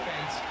good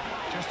defense.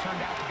 Just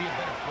turned out to be a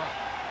better throw.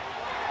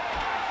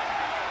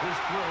 His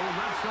throw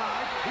left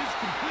side is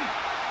complete.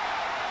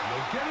 And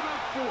they'll get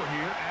about 4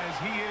 here as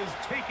he is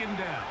taken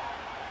down.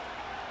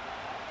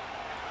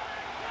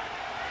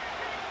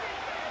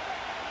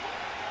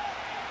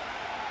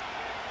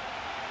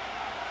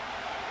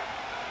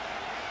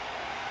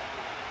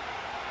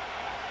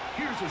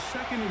 Here's a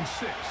 2nd and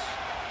 6.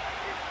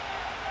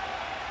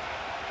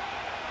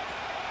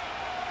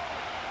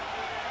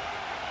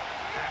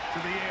 To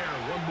the air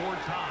one more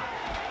time.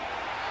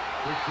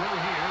 The throw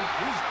here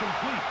is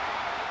complete.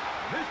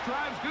 This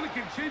drive's going to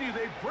continue.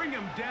 They bring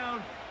him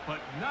down, but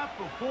not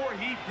before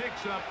he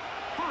picks up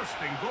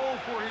 1st and goal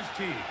for his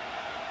team.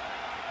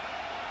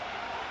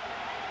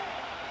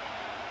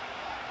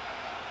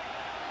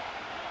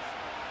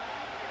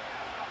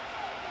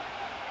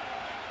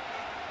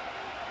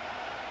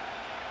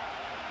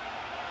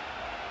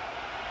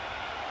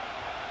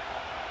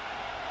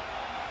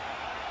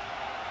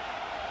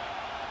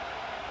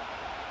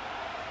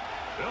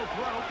 They'll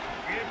throw.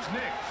 It's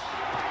Nix.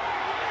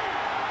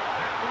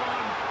 That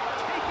one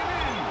taken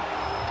in.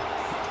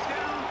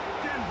 Down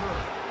Denver.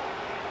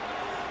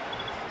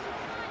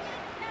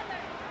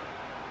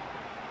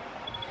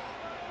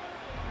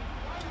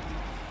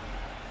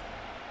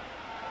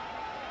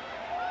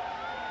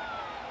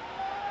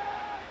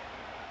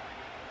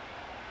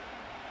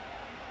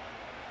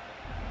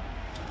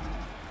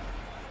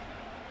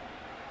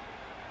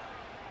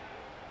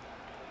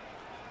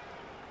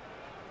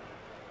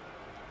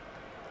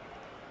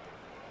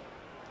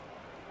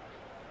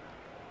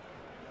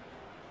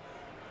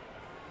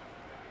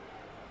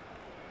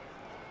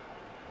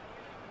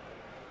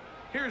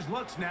 Here's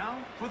Lutz now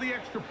for the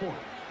extra point.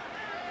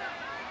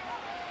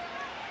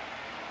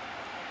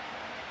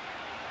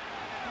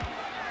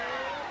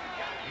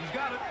 He's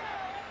got it.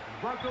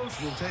 The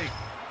Broncos will take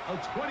a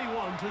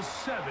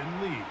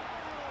 21-7 lead.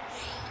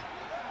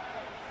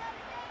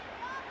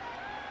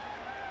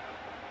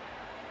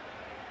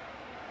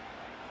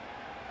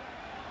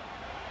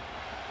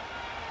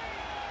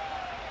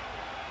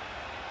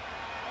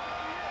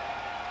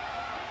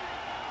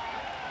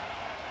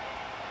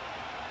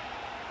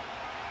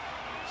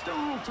 Still a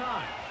little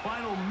time.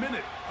 Final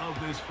minute of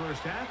this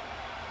first half.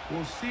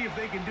 We'll see if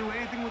they can do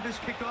anything with this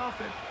kickoff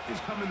that is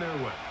coming their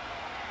way.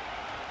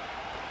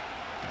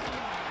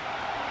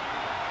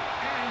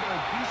 And a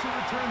decent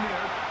return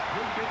there.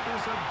 He'll get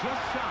this up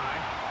just shy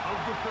of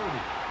the 30.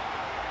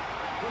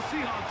 The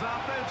Seahawks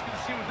offense can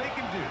see what they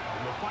can do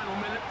in the final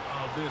minute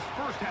of this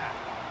first half.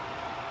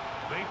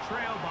 They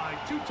trail by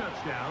 2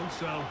 touchdowns,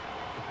 so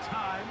the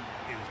time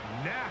is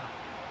now.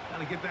 Got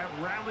to get that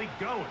rally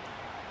going.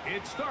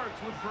 It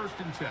starts with 1st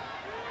and 10.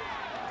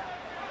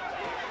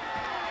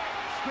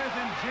 Smith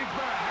and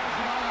Jigba has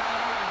it on the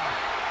line.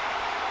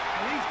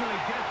 And he's going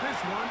to get this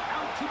one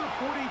out to the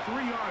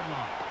 43-yard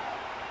line.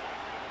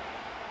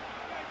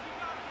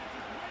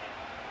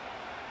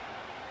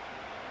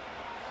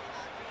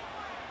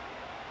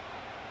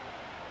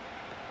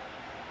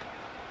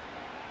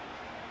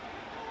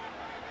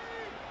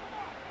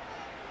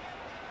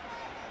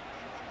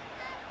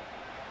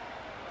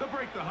 They'll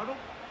break the huddle.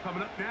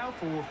 Coming up now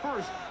for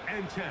 1st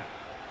and 10.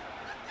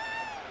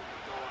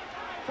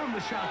 From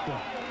the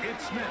shotgun,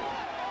 it's Smith.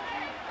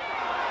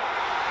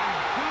 And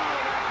good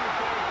effort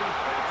there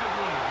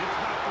defensively. It's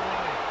knocked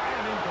away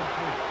and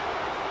incomplete.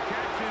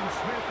 Catching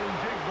Smith and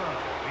Jigba,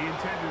 the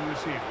intended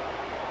receiver.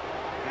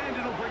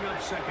 And it'll bring up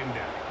 2nd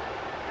down.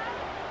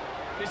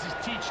 This is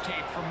teach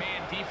tape for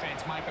man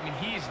defense, Mike. I mean,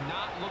 he is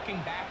not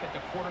looking back at the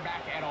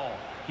quarterback at all.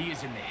 He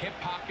is in the hip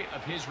pocket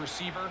of his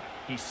receiver.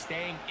 He's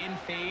staying in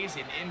phase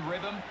and in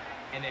rhythm.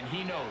 And then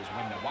he knows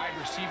when the wide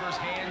receiver's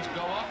hands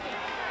go up,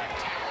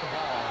 attack the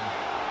ball. And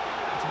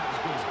that's about as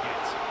good as it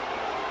gets.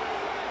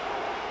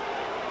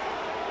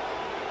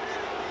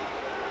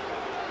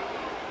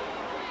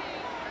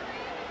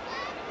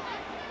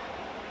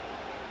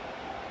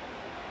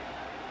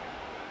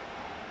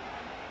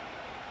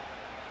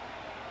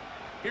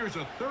 Here's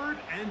a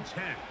 3rd and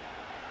 10.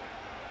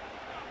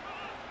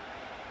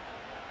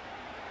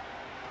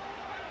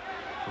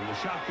 From the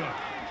shotgun,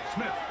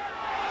 Smith.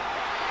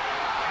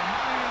 And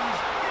that is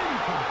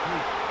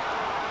incomplete.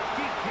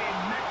 DK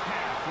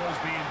Metcalf was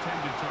the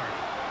intended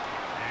target.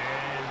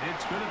 And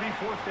it's going to be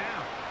 4th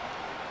down.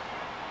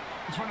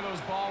 It's one of those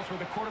balls where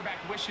the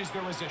quarterback wishes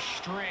there was a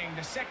string.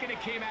 The second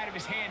it came out of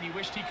his hand, he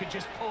wished he could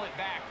just pull it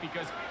back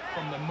because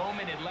from the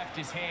moment it left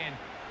his hand,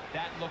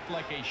 that looked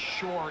like a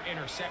sure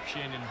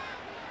interception. And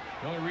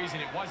the only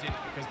reason it wasn't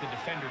because the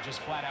defender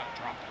just flat out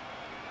dropped it.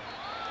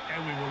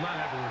 And we will not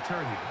have a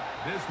return here.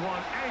 This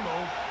one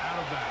angled out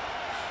of bounds.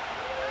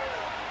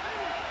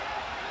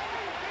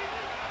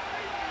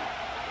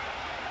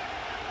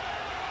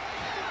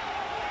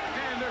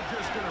 And they're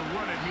just going to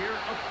run it here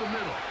up the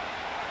middle.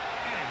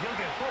 And he'll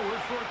get forward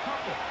for a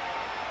couple.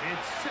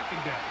 It's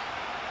 2nd down.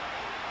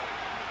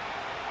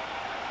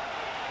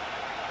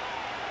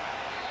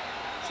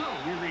 So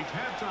we reach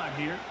halftime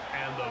here,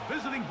 and the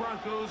visiting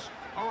Broncos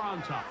are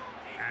on top.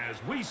 As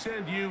we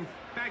send you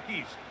back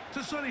east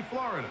to sunny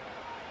Florida.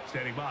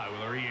 Standing by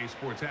with our EA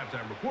Sports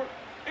Halftime Report,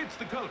 it's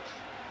the coach,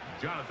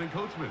 Jonathan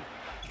Coachman.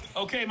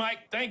 Okay,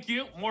 Mike, thank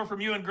you. More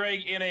from you and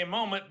Greg in a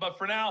moment. But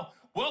for now,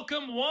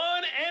 welcome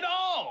one and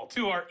all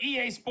to our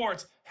EA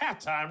Sports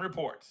Halftime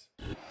Report.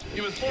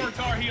 It was former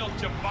Tar Heel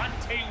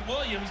Javonte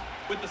Williams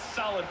with the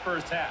solid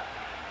first half.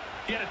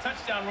 He had a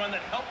touchdown run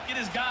that helped get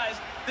his guys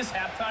this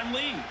halftime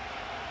lead.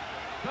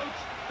 Coach,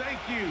 thank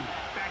you.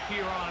 Back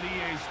here on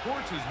EA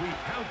Sports as we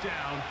count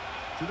down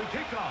to the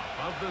kickoff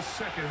of the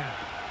 2nd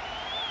half.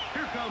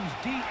 Here comes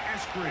D.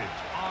 Eskridge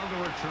on the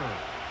return.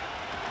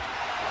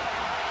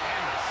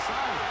 And a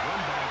solid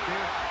run back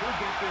there. He'll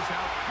get this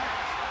out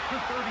past the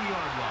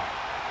 30-yard line.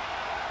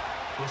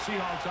 The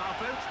Seahawks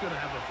offense going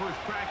to have the first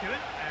crack at it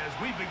as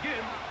we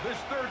begin this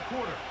 3rd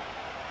quarter.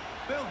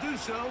 They'll do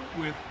so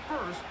with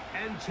 1st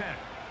and 10.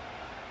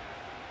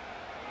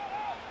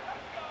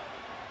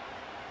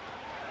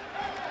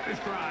 This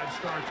drive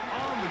starts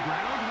on the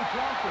ground with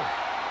Walker.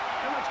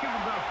 And let's give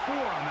him about 4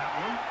 on that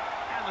one.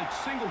 Alex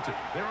Singleton,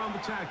 they're on the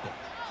tackle.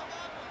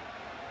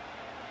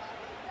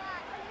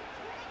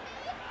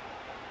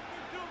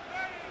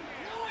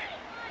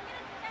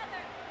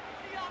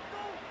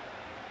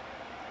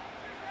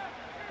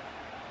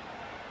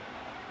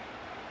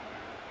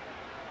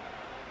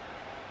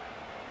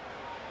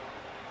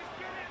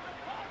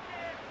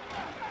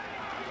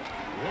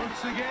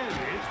 Once again,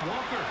 it's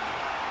Walker.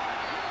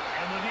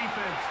 And the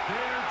defense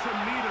there to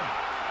meet him.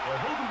 They'll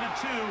hold him to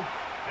 2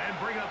 and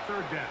bring up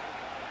 3rd down.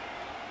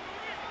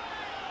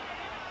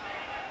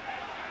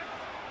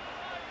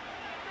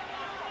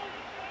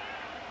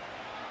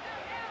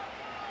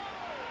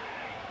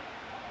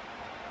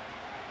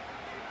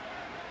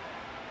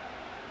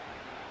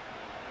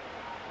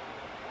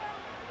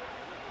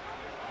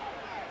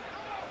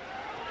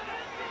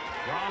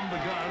 From the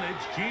gun,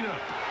 it's Gina.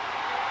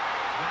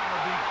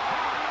 That'll be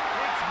caught.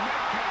 It's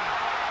Metcalf.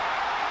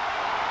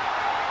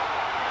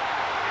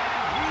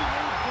 And he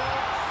will go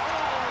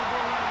all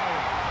the way.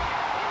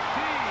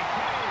 DK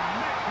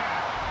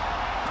Metcalf.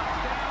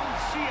 Touchdown,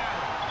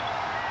 Seattle.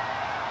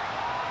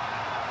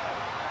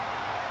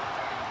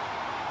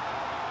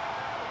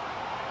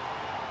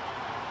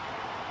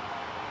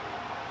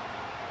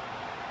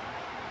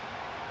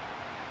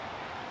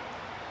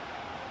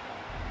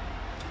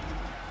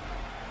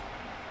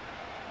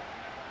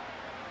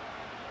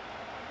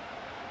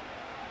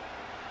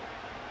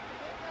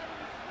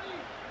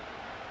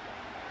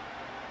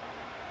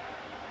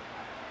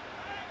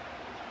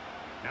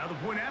 Now the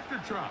point after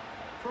try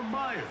from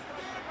Myers.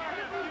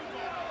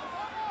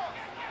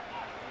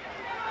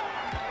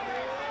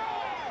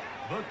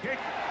 The kick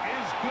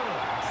is good.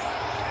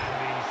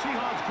 And the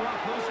Seahawks draw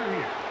closer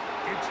here.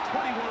 It's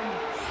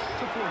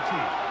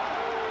 21-14.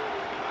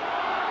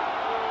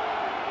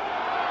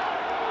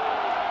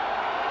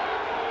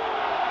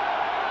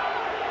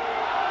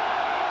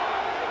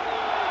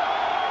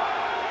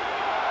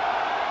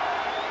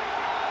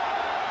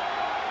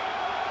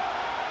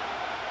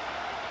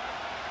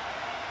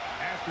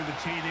 After the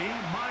TD,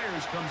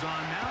 Myers comes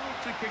on now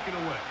to kick it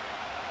away.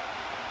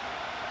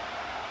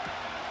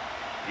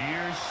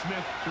 Here's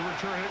Smith to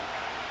return it.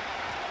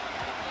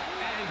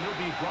 And he'll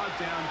be brought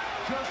down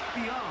just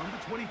beyond the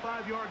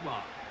 25-yard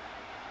line.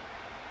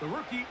 The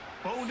rookie,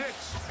 Bo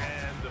Nix,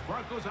 and the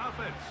Broncos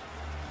offense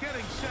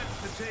getting set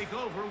to take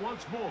over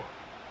once more.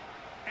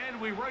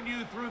 And we run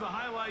you through the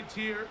highlights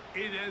here.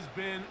 It has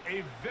been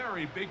a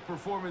very big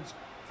performance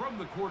from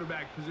the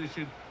quarterback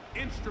position.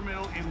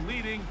 Instrumental in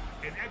leading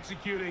and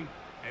executing,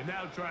 and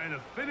now trying to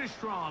finish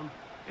strong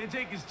and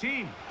take his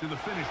team to the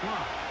finish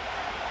line.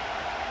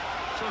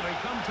 So they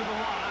come to the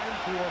line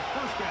for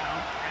first down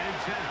and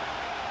 10.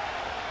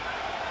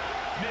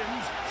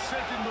 Mims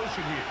set in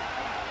motion here.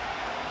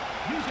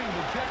 Using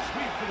the jet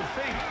sweep for the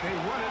fake, they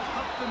run it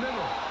up the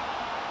middle.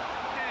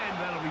 And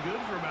that'll be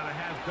good for about a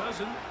half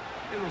dozen.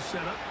 It'll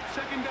set up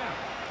second down.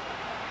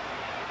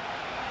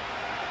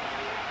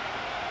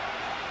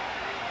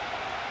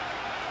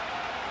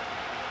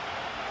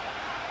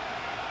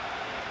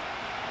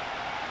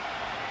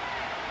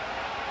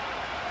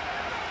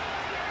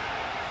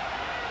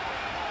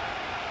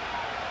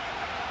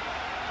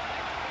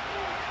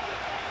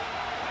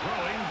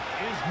 Throwing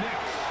is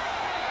Nix.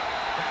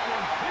 That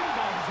one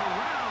pinballs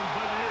around,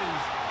 but it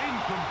is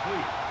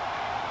incomplete.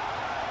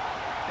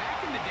 Back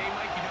in the day,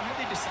 Mike, you know how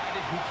they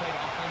decided who played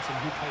offense and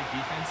who played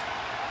defense?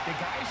 The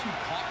guys who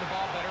caught the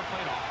ball better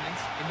played offense,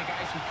 and the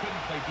guys who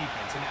couldn't play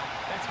defense. And now,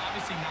 that's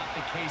obviously not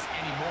the case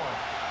anymore.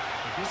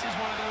 But this is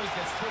one of those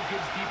that still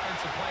gives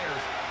defensive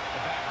players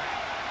a bad rap.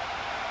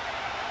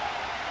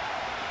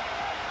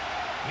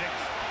 Nix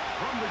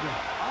from the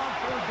gun on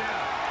third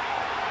down.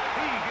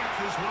 He gets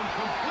this one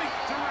complete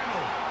to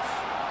Reynolds.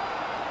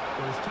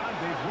 First time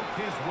they've looked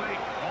his way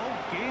all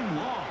game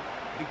long.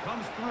 He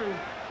comes through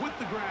with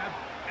the grab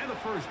and a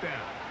first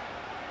down.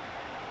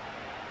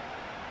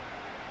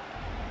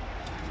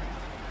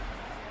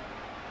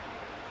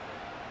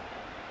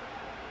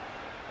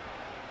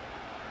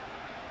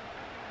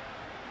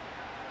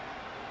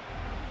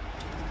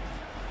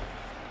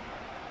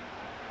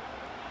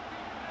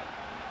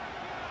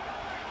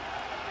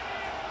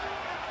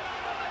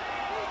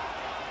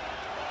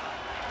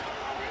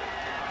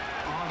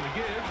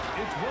 Give,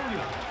 it's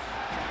Williams.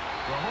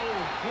 The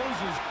hole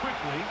closes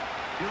quickly.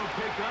 He'll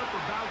pick up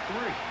about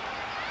 3.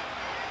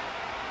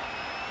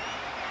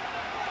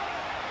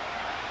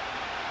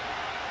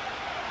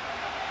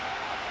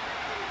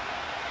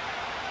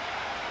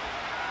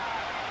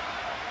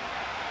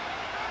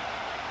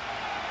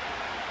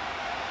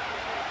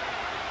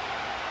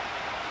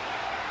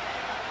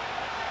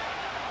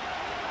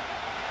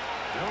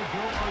 They'll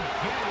go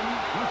again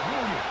with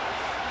Williams.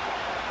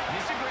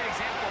 This is a great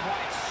example of why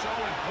it's so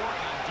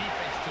important on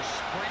defense to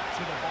sprint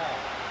to the ball.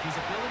 His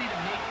ability to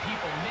make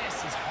people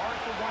miss is hard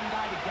for one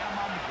guy to get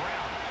him on the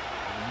ground.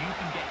 And when you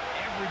can get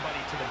everybody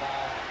to the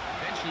ball,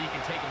 eventually you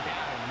can take him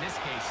down. And in this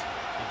case,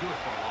 they do it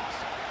for a loss.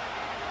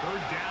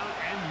 Third down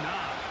and 9.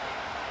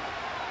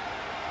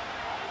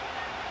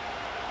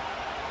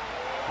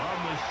 From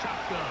the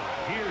shotgun,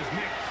 here's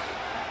Nix.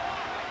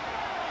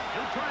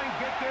 He'll try and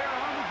get there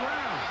on the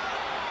ground.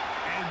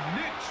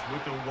 And Nix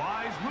with the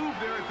wise move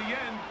there at the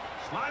end,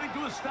 sliding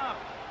to a stop,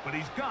 but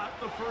he's got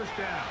the first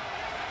down.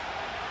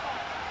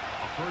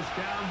 A first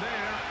down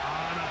there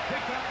on a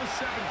pickup of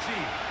 17.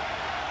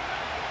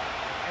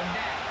 And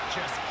that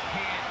just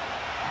can't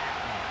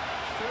happen.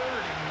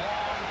 Third and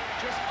long,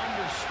 just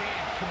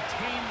understand,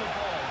 contain the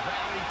ball,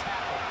 rally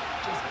tackle,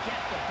 just get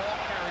the ball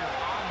carrier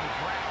on the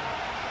ground.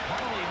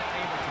 Not only not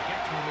able to get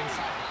to him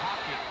inside the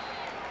pocket,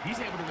 he's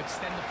able to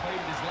extend the play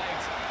with his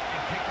legs and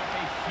pick up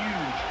a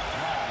huge,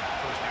 long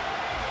first down.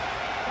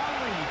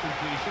 Following the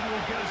completion,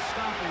 we'll get a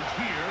stoppage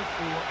here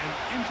for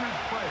an injured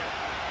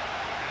player.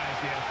 As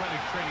the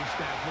athletic training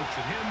staff looks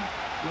at him,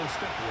 we'll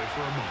step away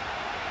for a moment.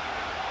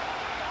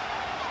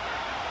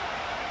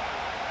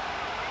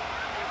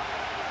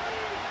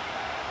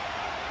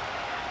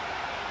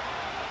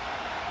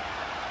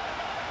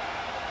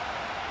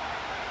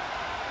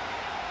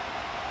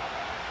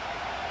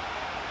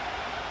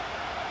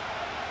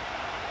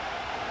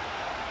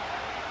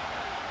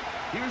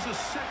 Here's a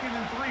 2nd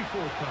and 3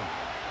 forthcoming.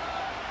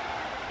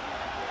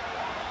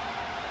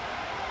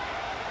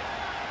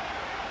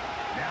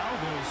 Now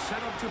they'll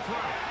set up to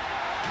throw.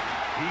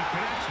 He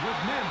connects with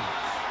Mims.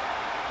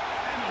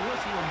 And they'll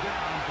whistle him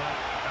down, but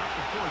not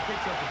before he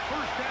picks up the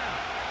first down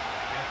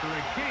after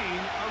a gain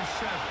of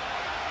 7.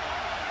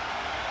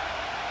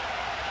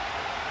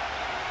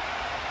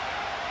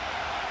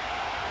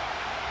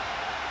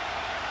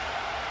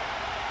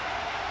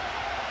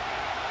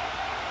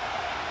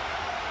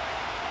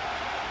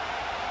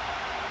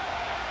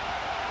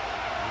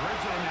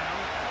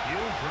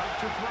 up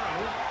to throw.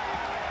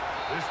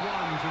 This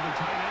one to the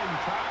tight end,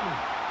 Troutman.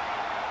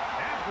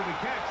 After the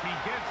catch, he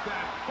gets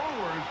that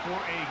forward for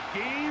a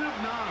gain of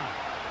 9.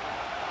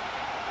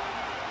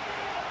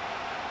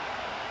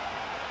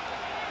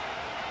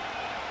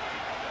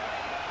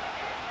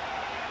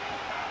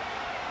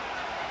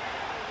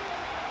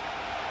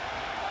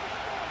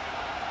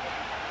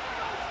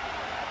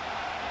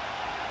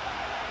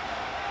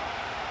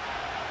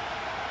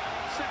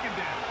 Second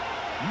down.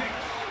 Nix.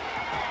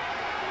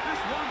 This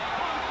one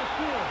caught at the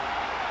 4.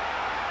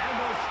 And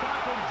they'll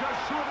stop him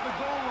just short of the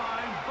goal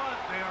line, but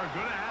they are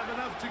going to have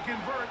enough to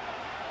convert.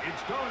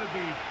 It's going to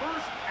be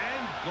 1st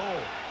and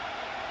goal.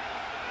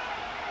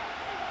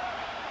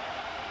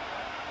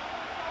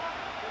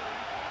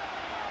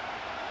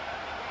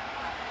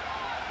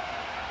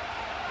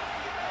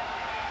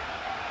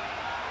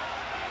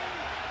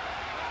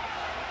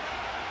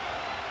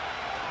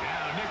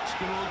 Now Nix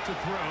going to look to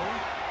throw.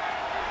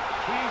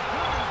 He's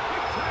got his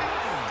big tight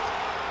end.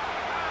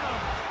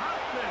 Adam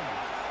Troutman.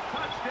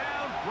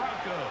 Touchdown,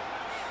 Broncos.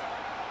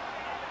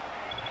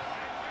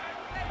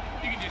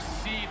 You can just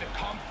see the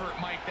comfort,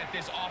 Mike, that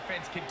this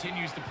offense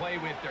continues to play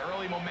with. The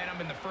early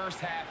momentum in the first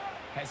half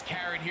has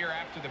carried here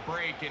after the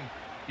break, and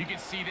you can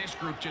see this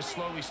group just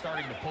slowly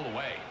starting to pull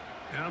away.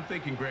 And I'm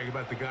thinking, Greg,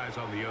 about the guys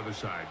on the other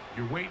side.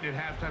 You're waiting at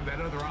halftime, that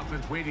other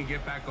offense waiting to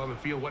get back on the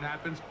field. What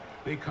happens?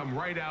 They come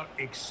right out,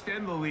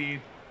 extend the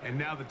lead, and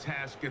now the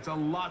task gets a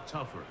lot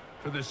tougher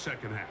for this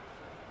second half.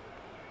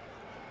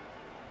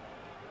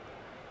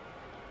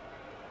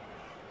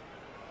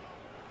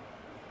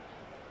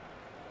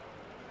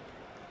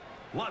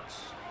 Lutz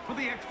for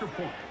the extra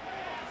point.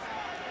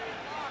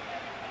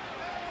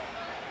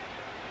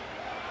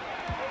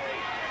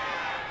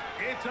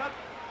 It's up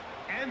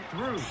and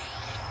through.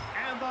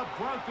 And the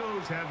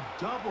Broncos have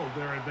doubled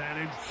their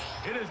advantage.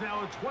 It is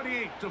now a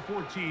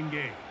 28-14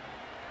 game.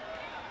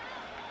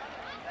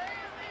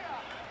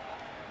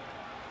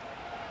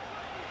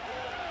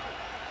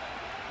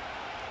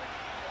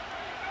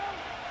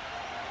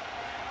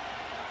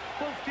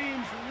 Both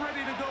teams ready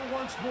to go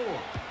once more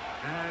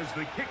as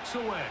the kick's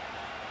away.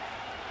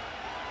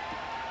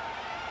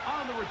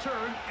 On the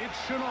return,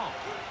 it's Chenault.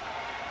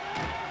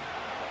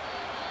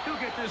 He'll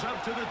get this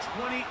up to the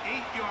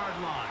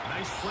 28-yard line.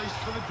 Nice place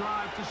for the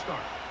drive to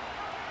start.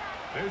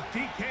 There's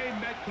DK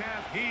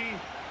Metcalf, he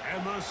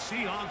and the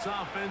Seahawks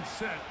offense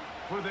set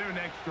for their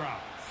next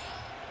drive.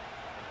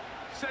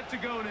 Set to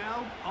go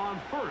now on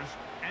 1st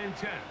and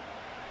 10.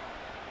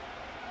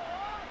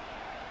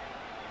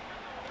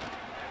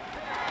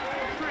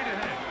 Straight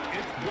ahead,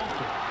 it's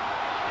Walker.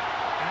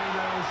 And a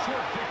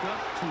short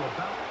pickup to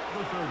about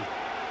the 30.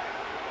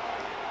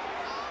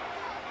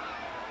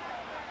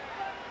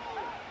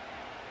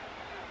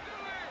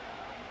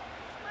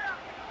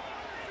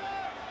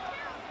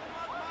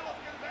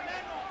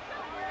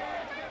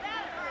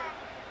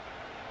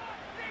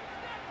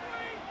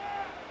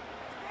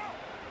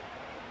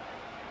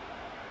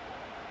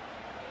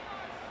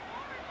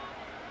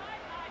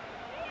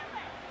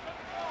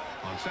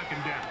 On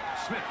second down,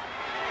 Smith. A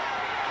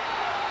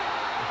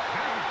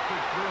very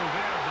quick throw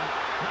there, but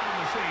not on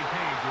the same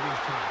page with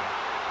his time.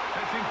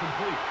 That's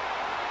incomplete.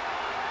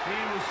 He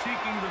was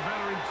seeking the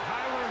veteran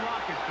Tyler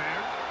Lockett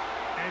there,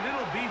 and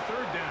it'll be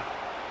 3rd down.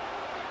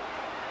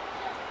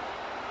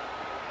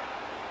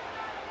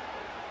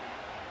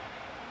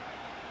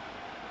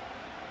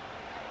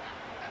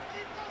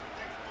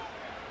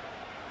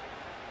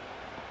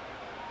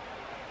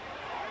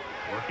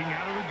 Working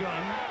out of the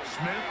gun,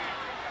 Smith.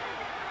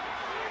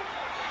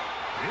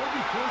 They'll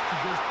be forced to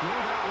just throw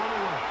that one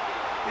away.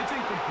 It's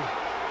incomplete.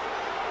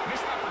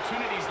 Missed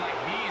opportunities like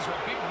these are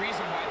a big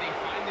reason why they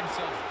find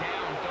themselves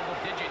down double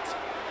digits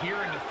here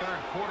in the 3rd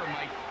quarter,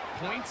 Mike.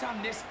 Points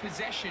on this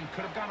possession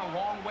could have gone a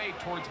long way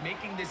towards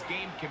making this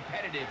game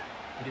competitive,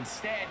 but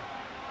instead,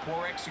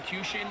 poor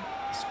execution,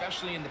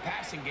 especially in the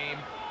passing game,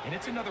 and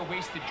it's another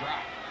wasted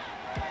drive.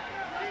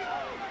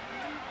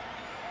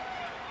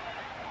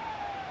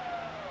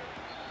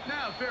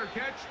 Now, fair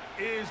catch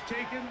is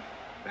taken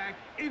back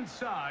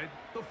inside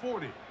the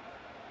 40.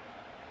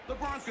 The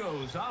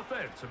Broncos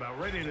offense about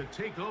ready to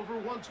take over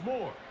once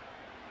more.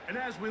 And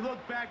as we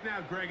look back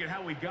now, Greg, at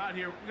how we got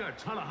here, we got a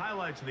ton of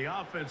highlights of the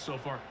offense so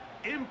far.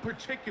 In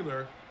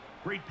particular,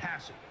 great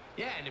passing.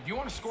 Yeah, and if you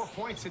want to score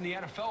points in the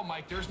NFL,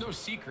 Mike, there's no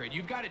secret.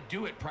 You've got to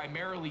do it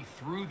primarily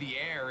through the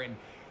air, and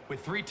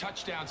with 3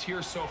 touchdowns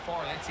here so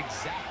far, that's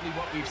exactly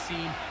what we've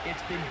seen.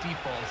 It's been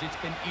deep balls. It's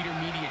been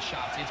intermediate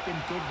shots. It's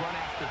been good run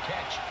after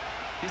catch.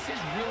 This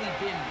has really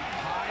been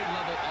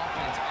high-level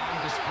offense on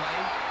display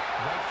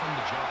right from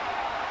the jump.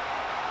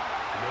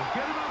 And they'll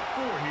get about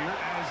 4 here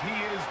as he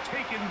is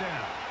taken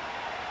down.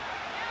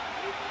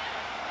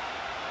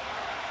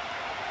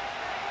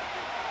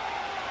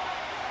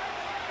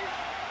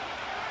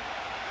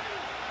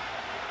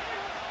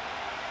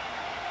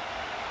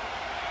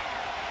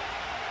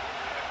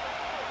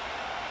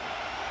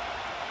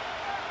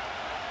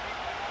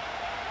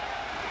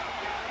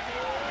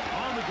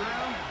 On the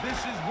ground,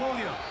 this is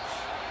Williams.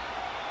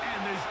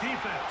 And this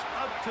defense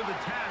up to the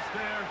task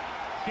there.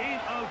 Gain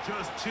of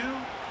just 2.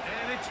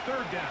 And it's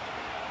third down.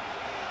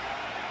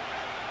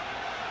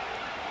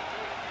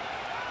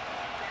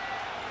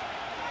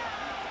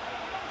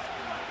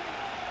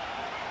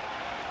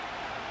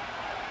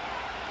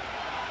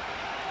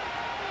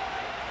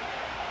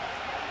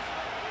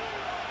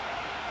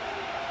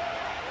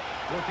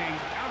 Looking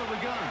out of the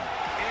gun.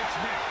 It's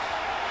next.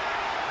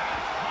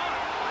 That's hot.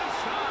 Left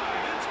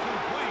side. It's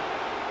complete.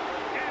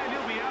 And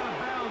he'll be out of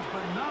bounds,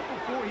 but not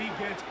before he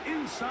gets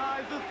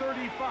inside the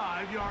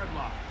 35-yard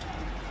line.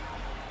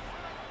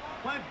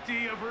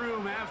 Plenty of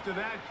room after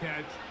that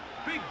catch.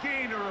 Big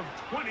gainer of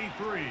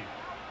 23.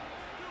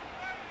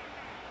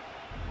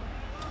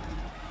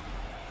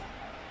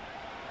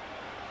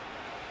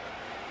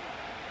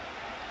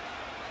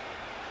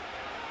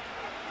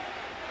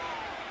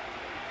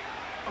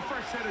 A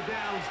fresh set of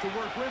downs to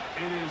work with.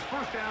 It is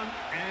first down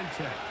and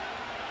 10.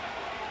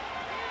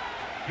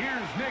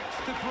 Here's Nix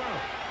to throw.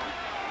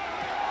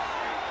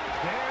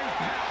 There's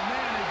that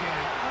man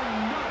again.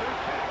 Another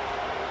catch.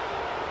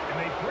 And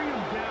they bring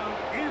him down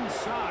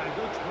inside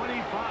the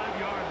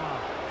 25-yard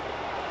line.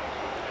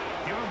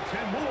 Give him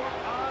 10 more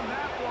on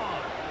that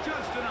one.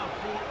 Just enough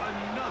for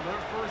another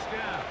first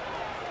down.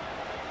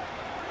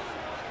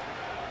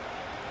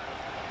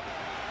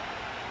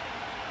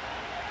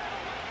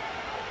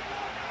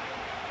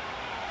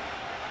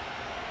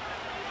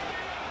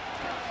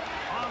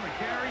 On the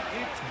carry,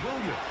 it's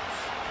Williams.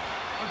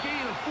 A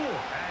gain of 4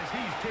 as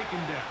he's taken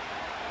down.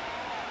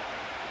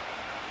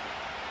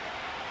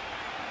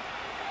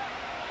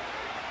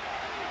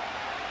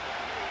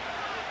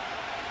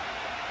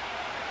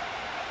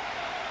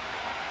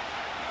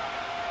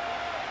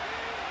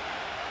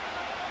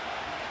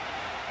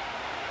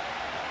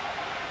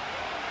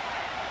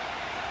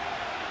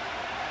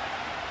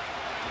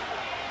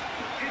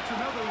 It's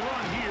another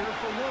run here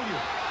for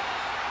Williams.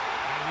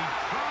 And he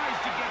tries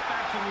to get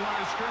back to the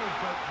line of scrimmage,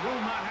 but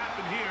will not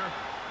happen here.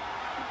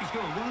 He's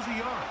going to lose a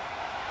yard.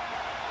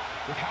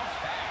 With how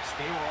fast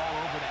they were all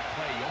over that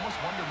play, you almost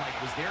wonder, Mike,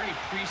 was there a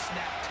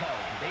pre-snap tell?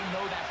 Did they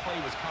know that play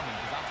was coming?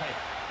 Because I'll tell you,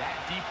 that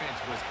defense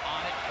was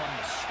on it from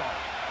the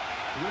start.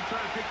 We'll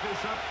try to pick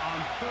this up on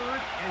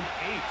 3rd and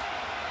 8.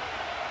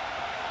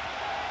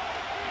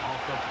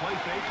 Off the play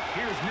fake,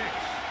 here's Nix.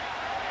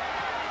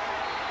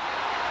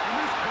 And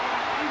this ball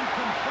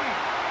incomplete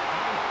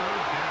on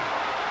 3rd down.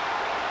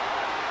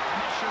 I'm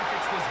not sure if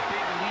it's this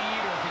big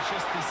lead or if it's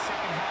just this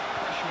second half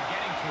pressure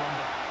getting to him,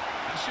 but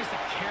that's just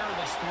a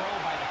careless throw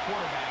by the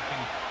quarterback.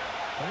 And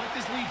don't let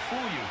this lead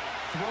fool you.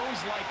 Throws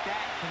like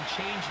that can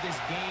change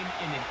this game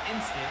in an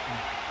instant. And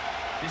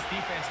this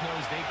defense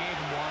knows they gave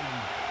him one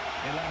and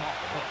they let him off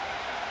the hook.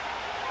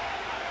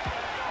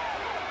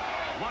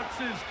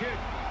 Lutz's kick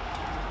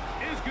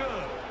is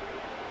good.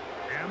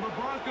 And the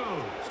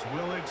Broncos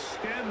will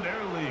extend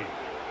their lead.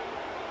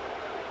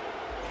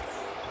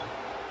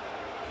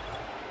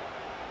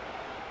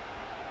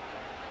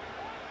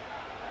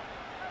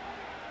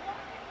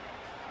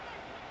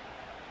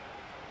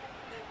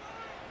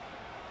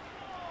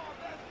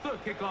 The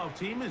kickoff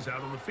team is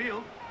out on the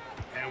field,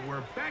 and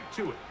we're back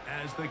to it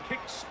as the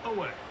kick's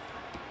away.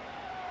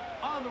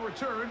 On the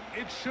return,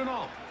 it's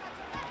Chenault.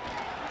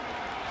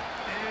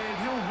 And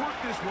he'll work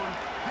this one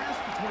past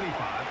the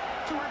 25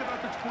 to right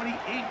about the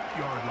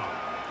 28-yard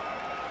line.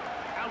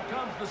 Out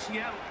comes the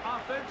Seattle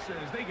offense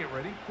as they get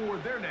ready for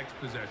their next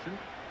possession.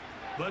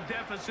 The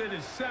deficit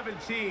is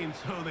 17,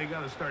 so they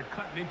got to start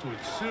cutting into it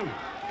soon.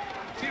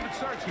 See if it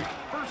starts here.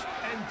 1st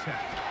and 10.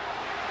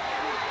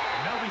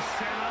 And they'll be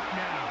set up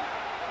now.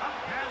 Up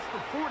past the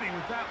 40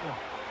 with that one.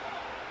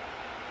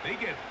 They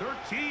get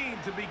 13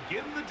 to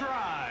begin the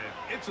drive.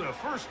 It's a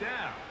first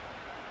down.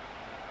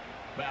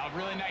 Well,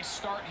 really nice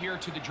start here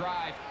to the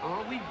drive.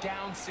 Early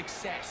down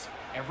success.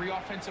 Every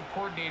offensive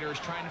coordinator is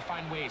trying to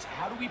find ways.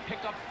 How do we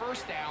pick up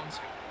first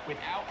downs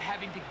without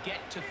having to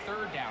get to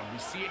 3rd down? We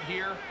see it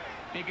here.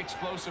 Big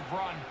explosive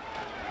run.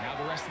 Now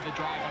the rest of the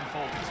drive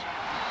unfolds.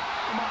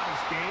 A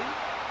modest gain.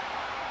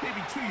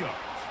 Maybe 2 yards.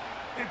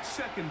 It's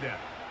 2nd down.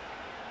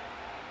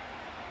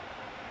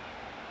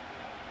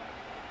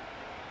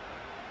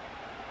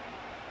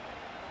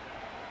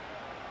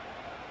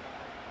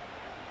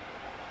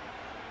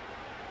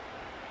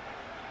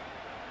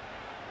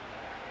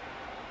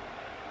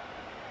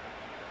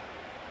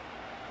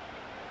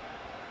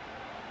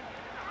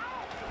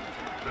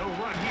 They'll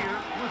run here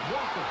with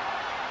Walker.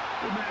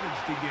 Will manage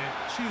to get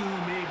 2,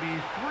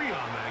 maybe 3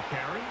 on that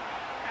carry.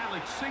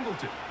 Alex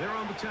Singleton, they're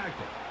on the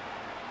tackle.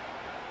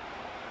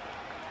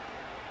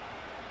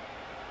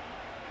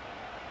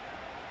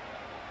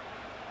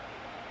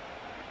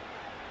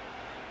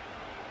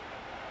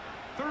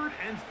 Third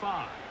and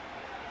 5.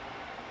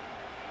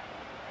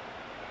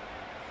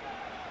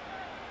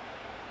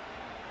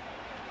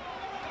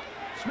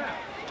 Smith.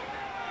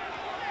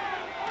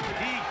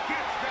 He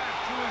gets that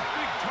to his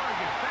big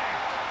target back.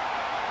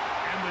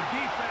 And the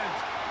defense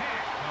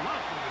can't come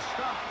up with a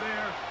stop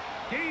there.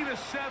 Gain of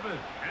 7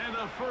 and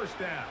a first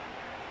down.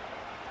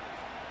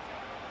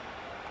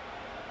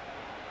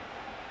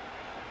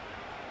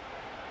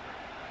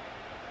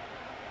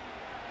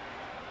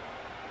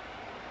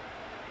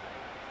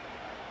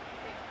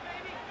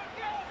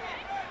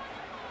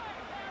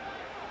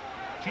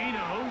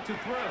 Gino to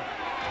throw.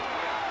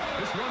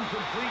 This one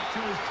complete to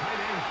his tight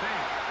end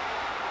fake.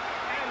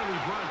 And it'll be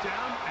brought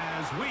down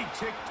as we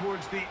tick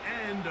towards the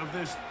end of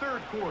this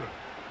third quarter.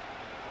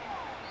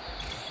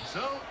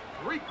 So,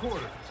 3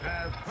 quarters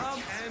have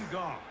come and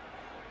gone.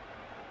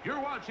 You're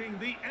watching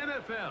the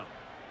NFL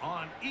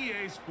on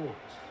EA Sports.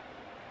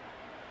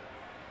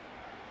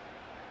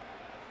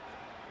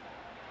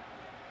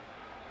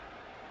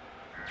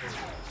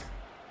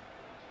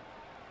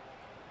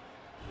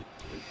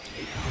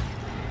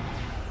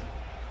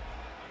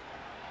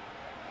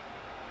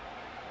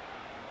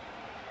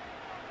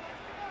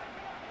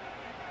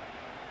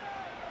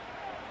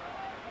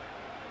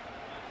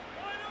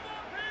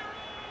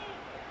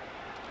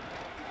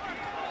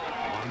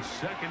 On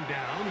second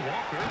down,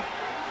 Walker.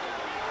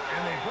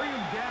 And they bring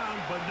him down,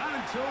 but not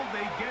until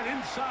they get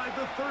inside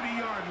the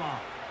 30-yard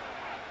line.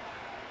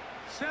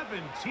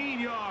 17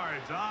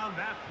 yards on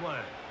that play.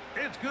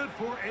 It's good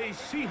for a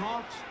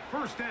Seahawks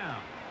first down.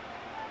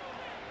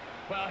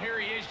 Well, here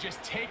he is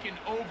just taking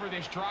over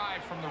this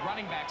drive from the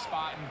running back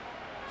spot. And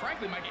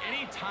frankly, Mike,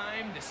 any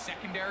time the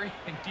secondary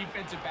and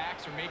defensive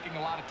backs are making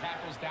a lot of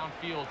tackles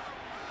downfield,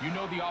 you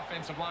know the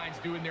offensive line's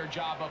doing their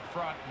job up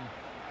front, and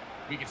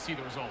we can see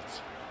the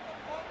results.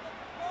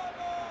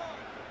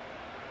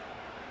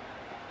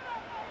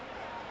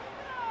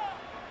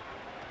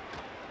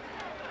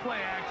 Play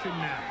action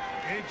now.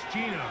 It's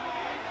Gino.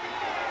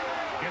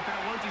 Get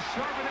that one to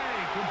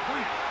Charbonnet,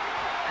 complete.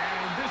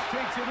 And this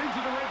takes him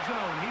into the red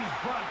zone. He's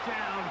brought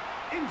down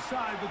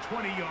inside the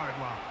 20-yard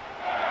line.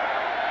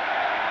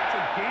 That's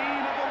a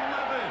gain of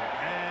 11.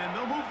 And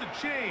they'll move the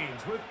chains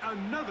with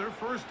another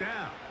first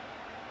down.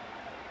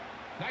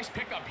 Nice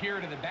pickup here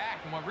to the back,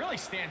 and what really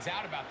stands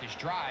out about this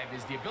drive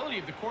is the ability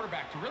of the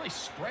quarterback to really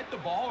spread the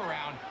ball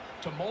around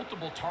to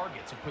multiple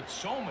targets and put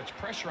so much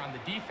pressure on the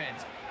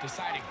defense,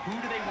 deciding who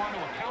do they want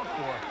to account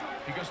for,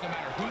 because no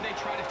matter who they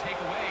try to take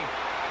away,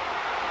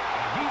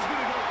 he's going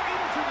to go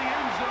into the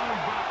end zone,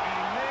 but he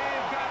may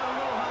have gotten a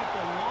little help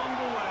along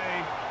the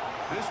way.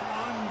 This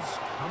one's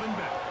coming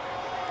back.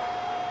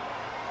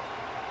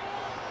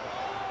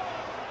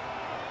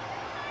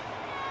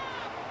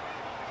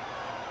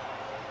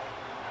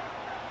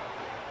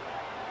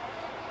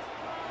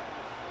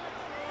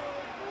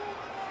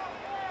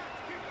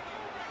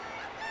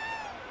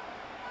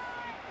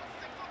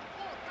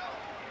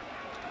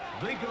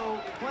 They go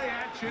play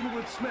action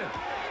with Smith.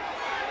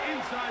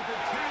 Inside the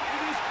 10,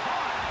 it is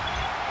caught.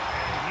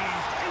 And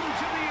he's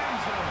into the end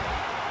zone.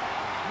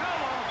 No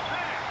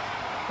offense.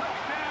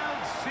 Touchdown,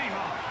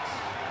 Seahawks.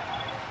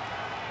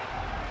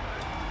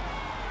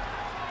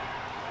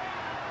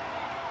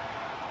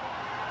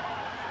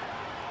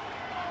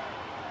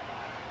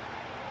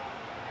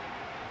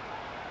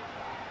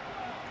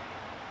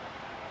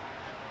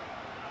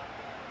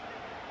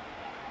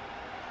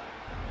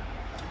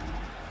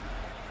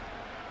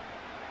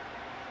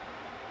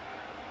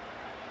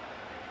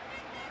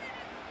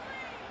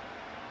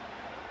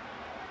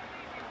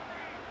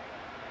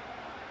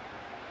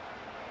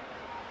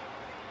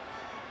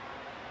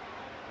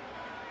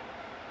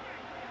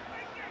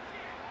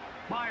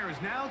 Myers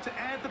now to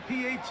add the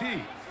PAT.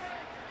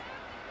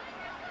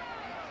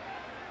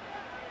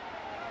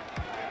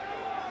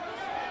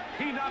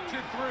 He knocks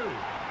it through.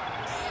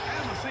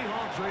 And the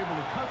Seahawks are able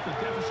to cut the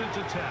deficit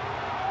to 10.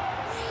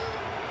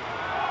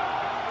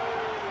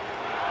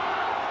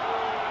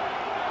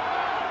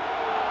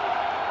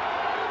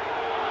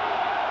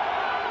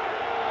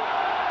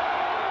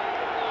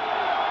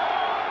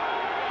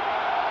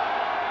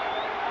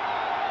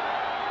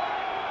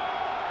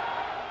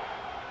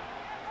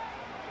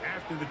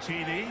 After the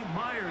TD,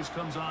 Myers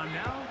comes on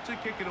now to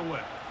kick it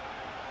away.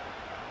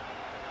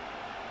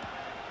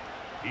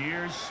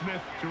 Here's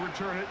Smith to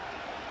return it.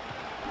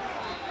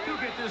 He'll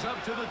get this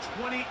up to the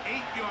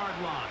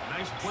 28-yard line.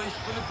 Nice place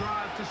for the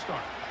drive to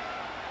start.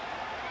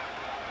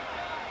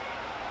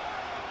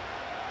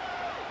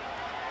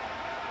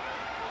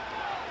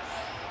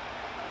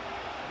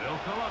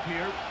 They'll come up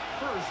here,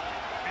 1st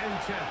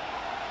and 10.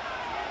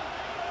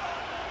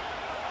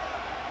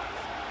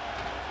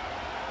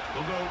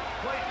 We'll go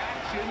play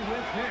action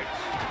with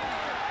Hicks,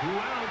 who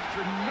outs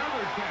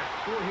another catch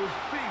for his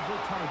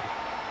favorite target.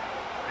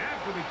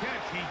 After the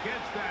catch, he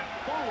gets that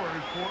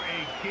forward for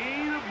a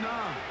gain of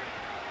 9.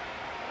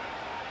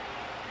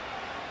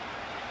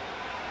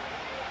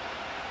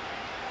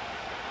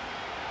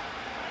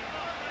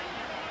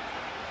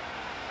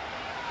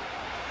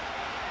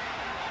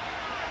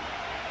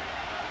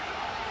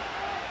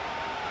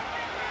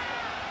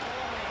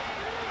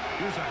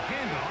 Here's a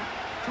handoff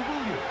to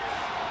Williams.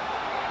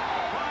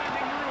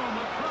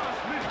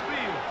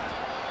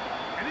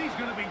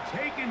 Going to be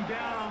taken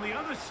down on the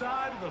other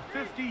side of the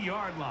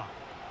 50-yard line.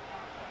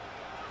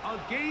 A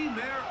gain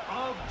there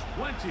of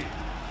 20.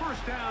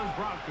 First down,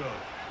 Broncos.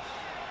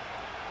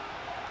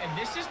 And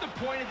this is the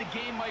point of the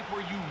game, Mike,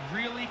 where you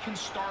really can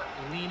start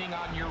leaning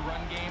on your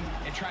run game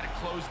and try to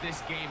close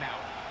this game out.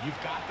 You've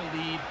got the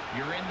lead,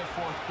 you're in the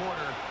 4th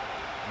quarter,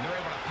 and they're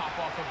able to pop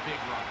off a big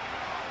run.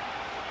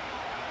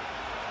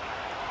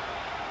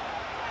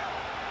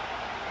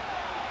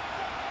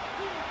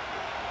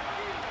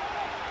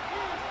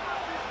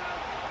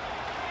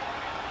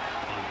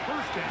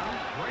 first down,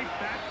 right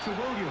back to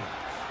Williams.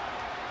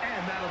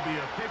 And that'll be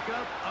a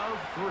pickup of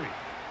 3.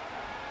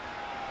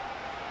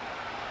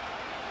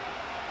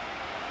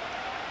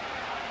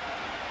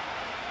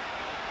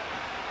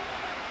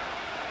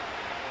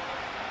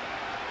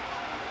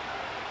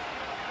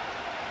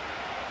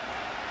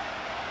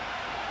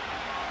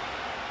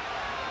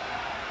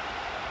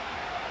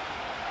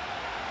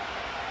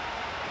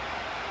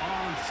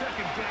 On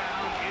second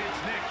down, it's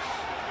Nix.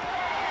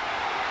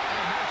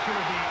 And that's going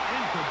to be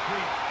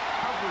incomplete.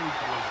 Coverage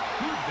was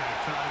good that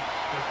time.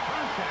 The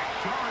contact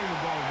jarring the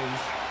ball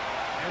loose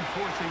and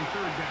forcing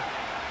third down.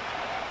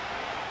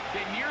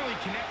 They nearly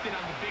connected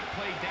on the big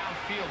play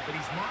downfield, but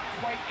he's not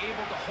quite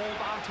able to hold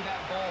on to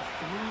that ball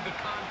through the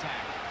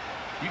contact.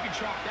 You can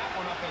chalk that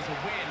one up as a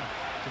win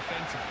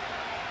defensively.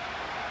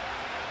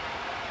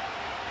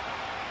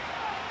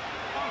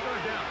 On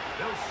third down,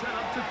 they'll set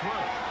up to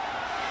throw.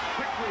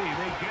 Quickly,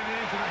 they get it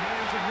into the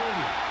hands of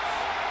Williams.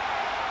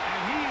 And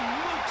he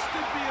looks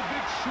to be a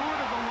bit short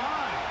of the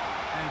line.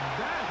 And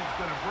that is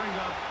going to bring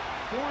up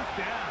fourth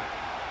down.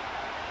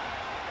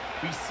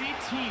 We see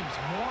teams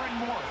more and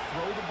more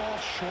throw the ball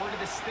short of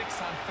the sticks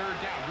on third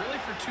down, really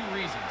for 2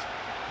 reasons.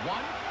 1,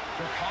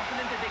 they're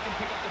confident that they can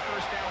pick up the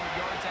first down with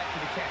yards after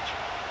the catch.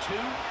 2,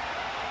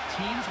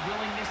 teams'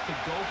 willingness to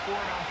go for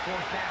it on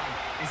fourth down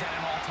is at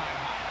an all-time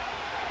high.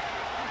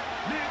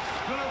 Nix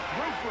going to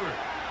throw for it.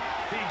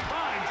 He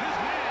finds his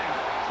man,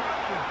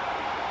 Troutman.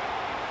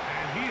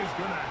 And he is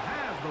going to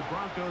have the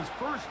Broncos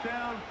first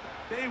down.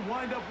 They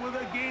wind up with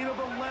a gain of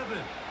 11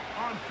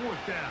 on fourth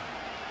down.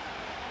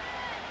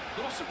 A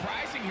little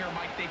surprising here,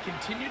 Mike. They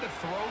continue to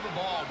throw the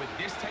ball with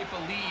this type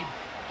of lead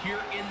here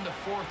in the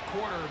fourth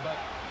quarter, but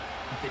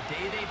with the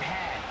day they've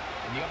had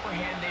and the upper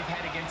hand they've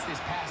had against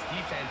this past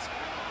defense,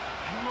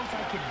 I don't know if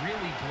I could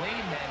really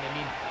blame them. I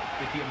mean,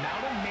 with the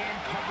amount of man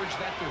coverage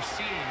that they're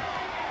seeing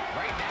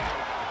right now,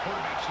 the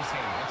quarterback's just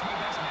saying, that's my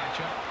best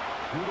matchup.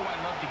 Who do I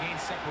love to gain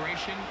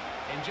separation?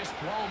 And just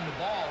throw him the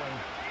ball, and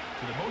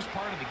for the most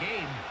part of the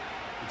game,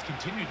 it's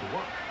continued to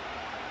work.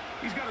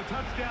 He's got a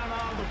touchdown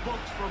on the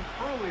books from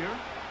earlier,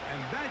 and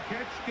that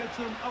catch gets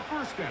him a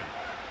first down.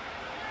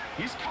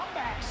 These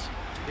comebacks,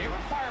 they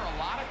require a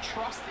lot of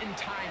trust and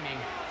timing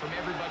from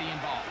everybody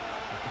involved.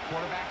 If the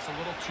quarterback's a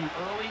little too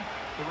early,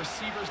 the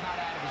receiver's not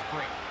out of his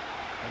break.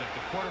 And if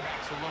the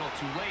quarterback's a little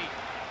too late,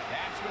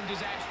 that's when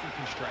disaster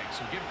can strike.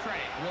 So give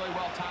credit. Really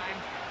well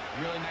timed.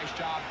 Really nice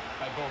job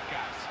by both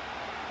guys.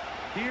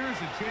 Here's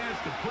a chance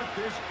to put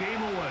this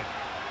game away.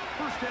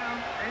 First down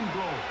and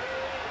goal.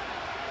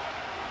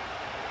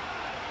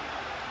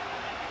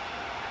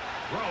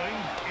 Throwing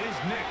is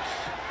Nix.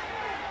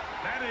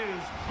 That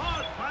is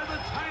caught by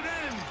the tight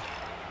end,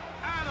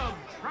 Adam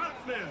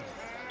Troutman.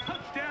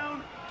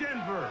 Touchdown,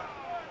 Denver.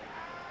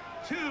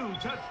 2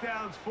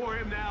 touchdowns for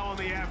him now on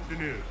the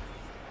afternoon.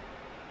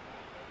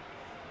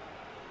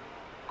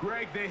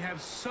 Greg, they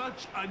have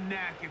such a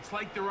knack. It's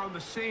like they're on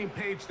the same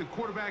page. The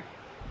quarterback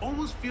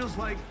almost feels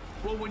like,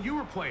 well, when you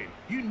were playing,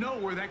 you know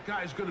where that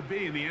guy's going to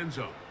be in the end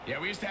zone. Yeah,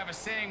 we used to have a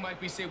saying,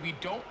 Mike. We say we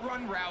don't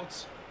run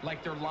routes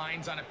like they're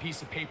lines on a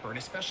piece of paper, and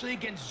especially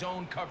against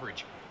zone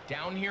coverage.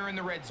 Down here in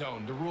the red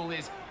zone, the rule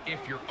is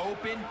if you're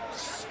open,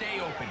 stay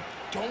open.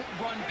 Don't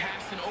run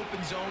past an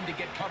open zone to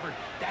get covered.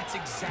 That's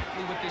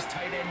exactly what this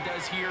tight end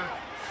does here.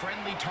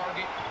 Friendly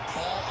target,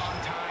 ball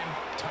on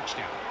time,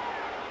 touchdown.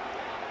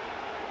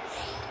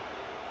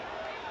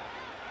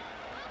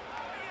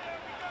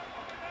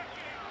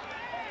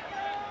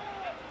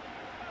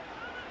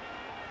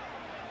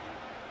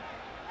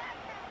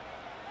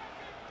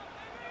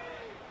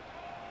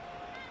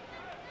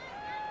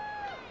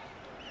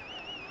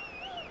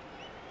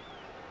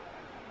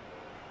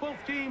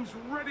 Both teams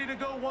ready to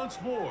go once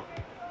more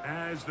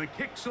as the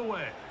kick's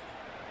away.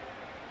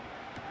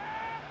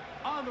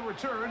 On the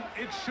return,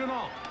 it's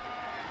Chenault.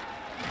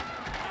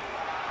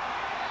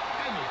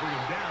 And they'll bring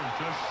him down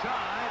just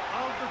shy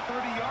of the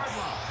 30-yard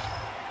line.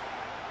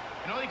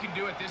 And all you can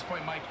do at this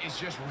point, Mike, is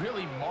just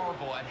really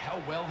marvel at how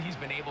well he's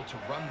been able to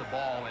run the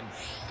ball. And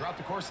throughout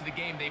the course of the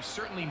game, they've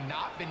certainly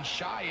not been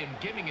shy in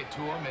giving it to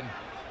him. And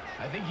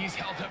I think he's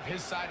held up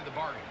his side of the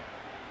bargain.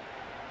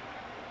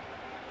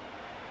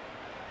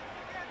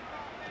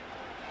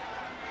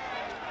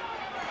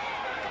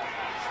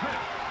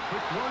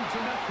 Quick one to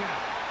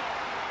Metcalf.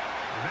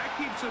 And that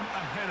keeps him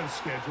ahead of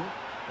schedule.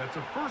 That's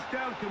a first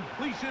down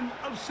completion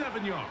of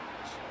 7 yards.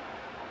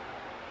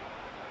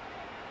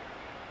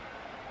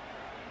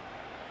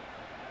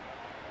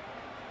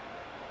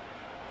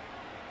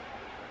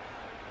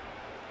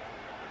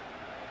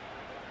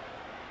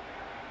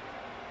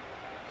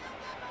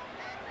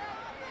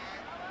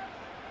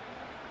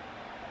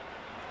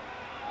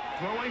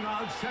 Throwing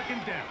on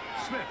second down.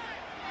 Smith.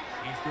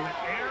 He's going to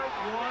air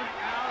one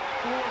out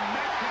for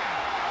Metcalf.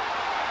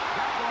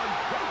 That one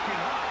broken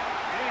up.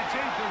 It's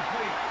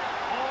incomplete.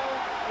 All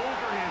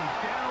over him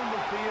down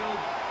the field.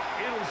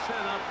 It'll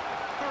set up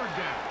third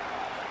down.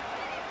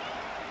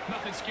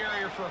 Nothing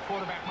scarier for a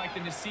quarterback, Mike,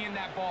 than to seeing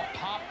that ball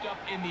popped up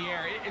in the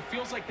air. It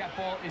feels like that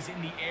ball is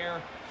in the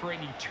air for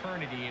an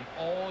eternity, and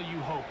all you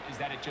hope is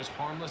that it just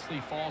harmlessly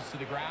falls to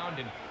the ground.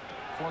 And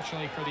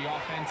unfortunately for the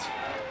offense,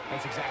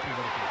 that's exactly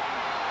what it did.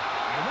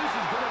 And this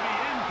is going to be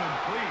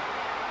incomplete.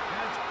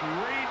 That's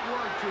great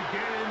work to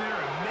get in there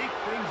and make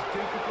things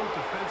difficult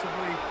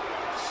defensively,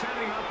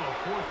 setting up a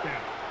fourth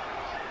down.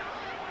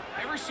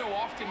 Every so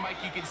often, Mike,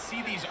 you can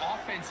see these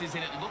offenses,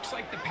 and it looks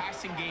like the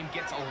passing game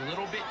gets a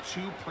little bit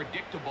too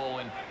predictable.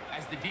 And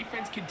as the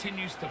defense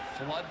continues to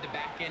flood the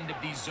back end of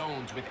these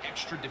zones with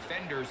extra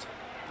defenders,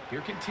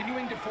 they're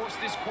continuing to force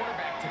this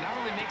quarterback to not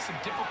only make some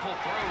difficult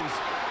throws,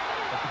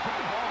 but to put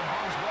the ball in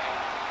harm's way.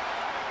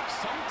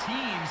 Some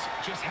teams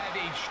just have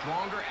a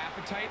stronger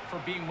appetite for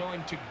being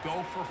willing to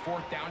go for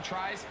fourth down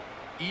tries,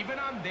 even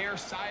on their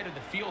side of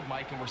the field,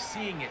 Mike, and we're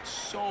seeing it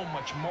so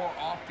much more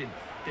often.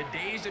 The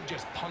days of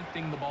just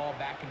punting the ball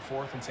back and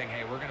forth and saying,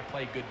 hey, we're going to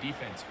play good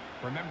defense.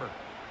 Remember,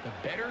 the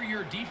better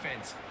your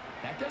defense,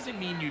 that doesn't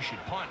mean you should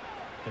punt.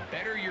 The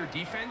better your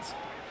defense,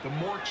 the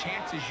more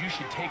chances you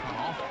should take on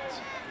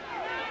offense.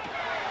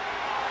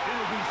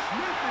 It'll be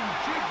Smith and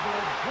Jigba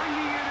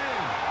bringing it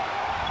in.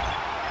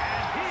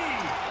 And he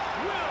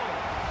will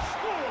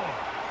score.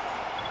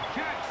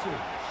 Jackson,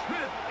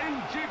 Smith, and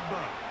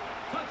Jigba.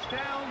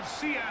 Touchdown,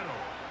 Seattle.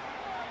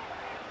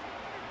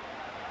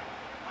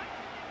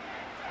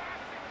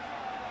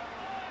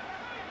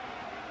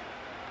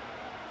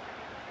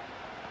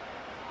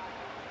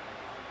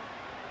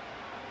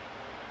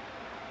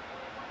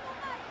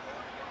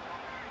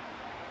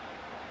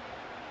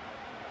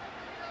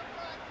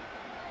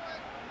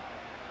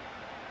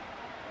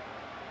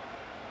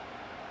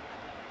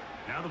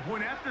 Now the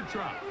point after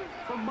try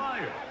from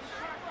Myers.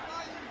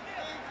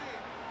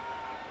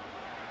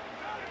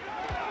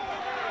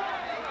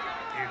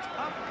 It's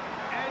up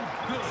and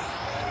good.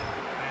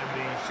 And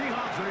the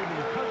Seahawks are able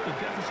to cut the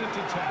deficit to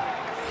 10.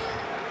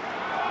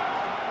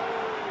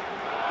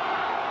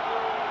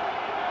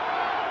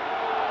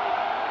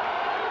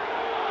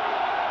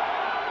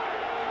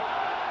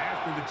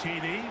 After the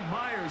TD,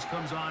 Myers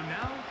comes on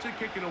now to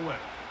kick it away.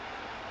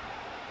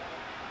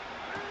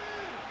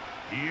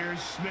 Here's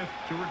Smith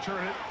to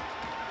return it.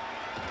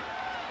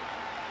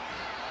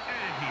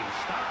 And he is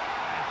stopped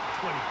at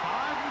 25.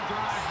 The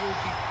drive will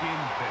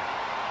begin there.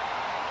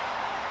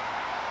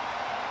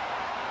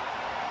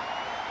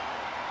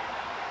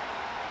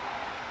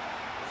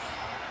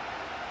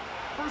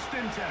 First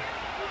and 10.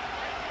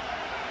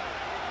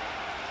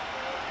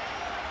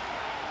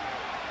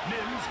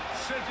 Mims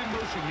sent in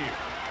motion here.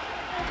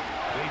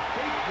 They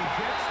fake the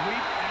jet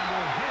sweep and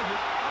will hand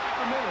it up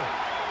the middle.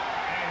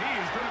 And he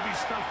is going to be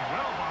stuffed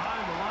well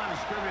behind the line of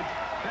scrimmage.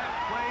 That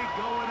play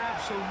going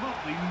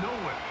absolutely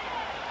nowhere.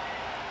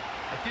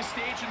 At this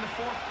stage in the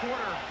fourth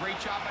quarter, great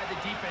job by the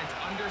defense,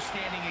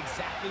 understanding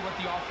exactly what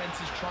the offense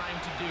is trying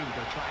to do.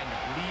 They're trying to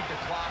bleed the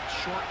clock,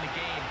 shorten the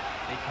game.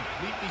 They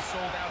completely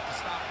sold out to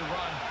stop the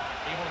run,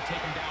 able to take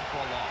them down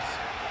for a loss.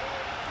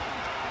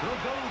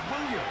 They'll go with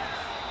Williams.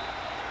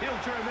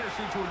 He'll turn this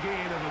into a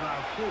gain of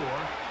about 4.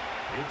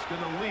 It's going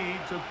to lead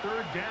to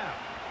third down.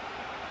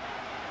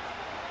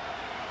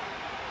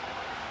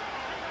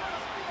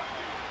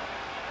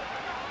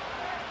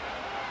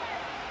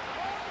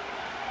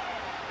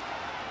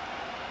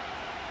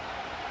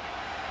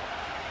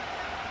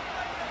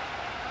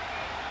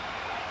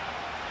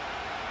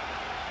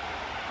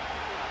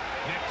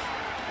 Next,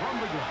 from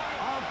the gun,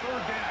 on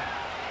third down.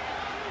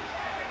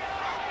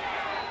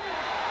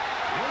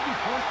 They'll be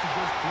forced to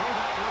just throw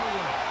that one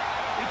away.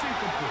 It's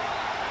incomplete.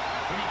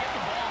 When you get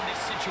the ball in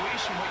this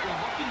situation, what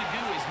you're looking to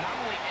do is not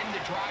only end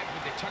the drive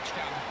with a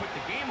touchdown to put the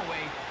game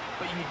away,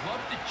 but you'd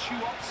love to chew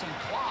up some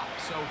clock.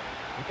 So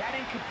with that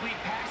incomplete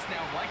pass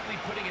now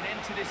likely putting an end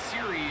to this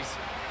series,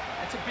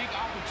 that's a big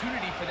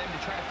opportunity for them to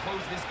try to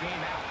close this game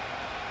out.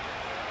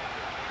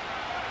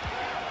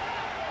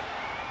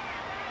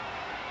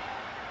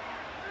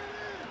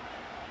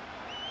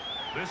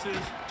 This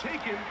is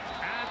taken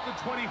at the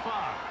 25.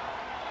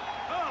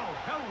 Oh,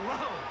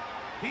 hello.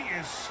 He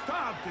is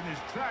stopped in his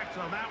tracks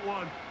on that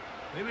one.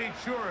 They made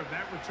sure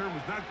that return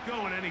was not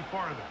going any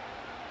farther.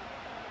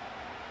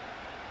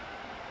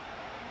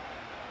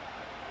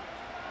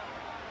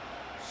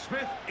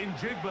 Smith in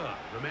Jigba,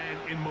 the man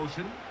in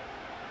motion.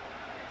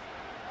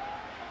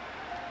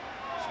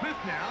 Smith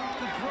now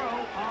to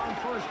throw on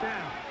first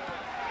down.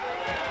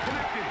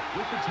 Connected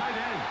with the tight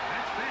end.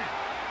 That's that.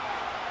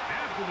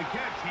 After the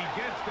catch, he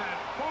gets that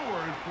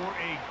forward for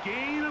a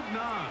gain of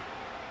 9.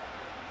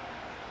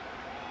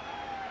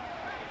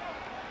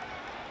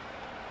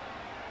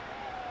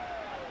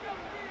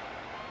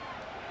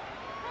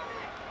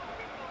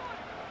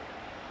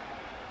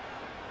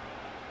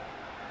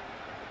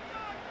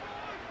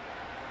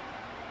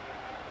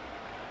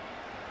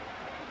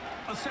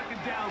 A second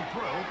down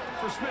throw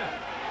for Smith.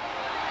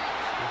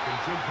 Smith and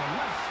Jigba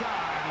left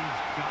side.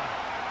 He's got it.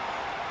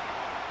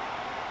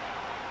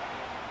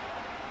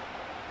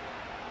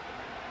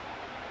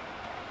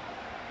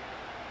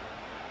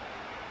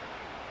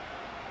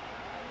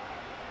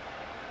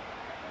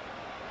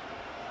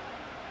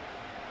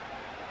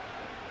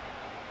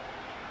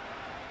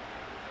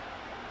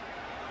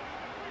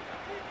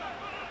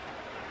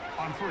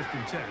 On first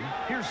and 10,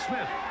 here's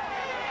Smith.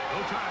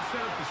 They'll try to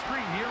set up the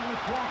screen here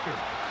with Walker.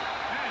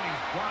 And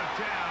he's brought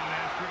down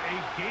after a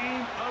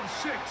gain of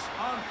 6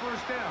 on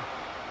first down.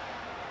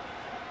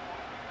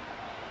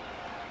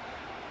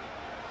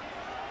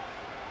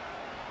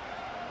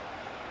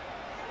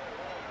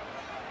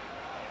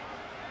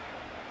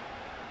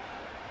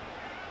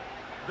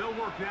 They'll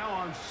work now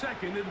on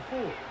 2nd and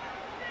 4.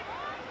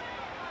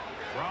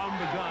 From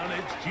the gun,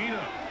 it's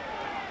Gino.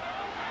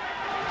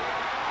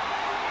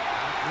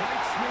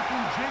 Right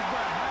sniffing jig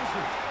by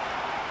Hazard.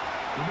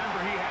 Remember,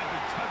 he had the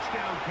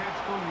touchdown catch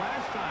from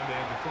last time they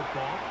had the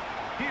football.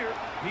 Here,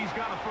 he's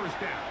got a first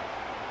down.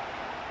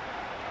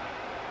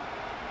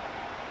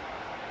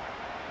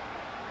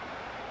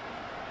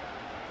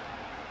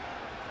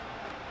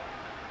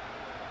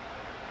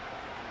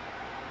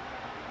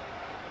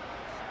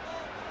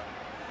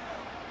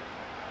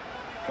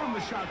 From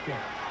the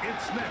shotgun,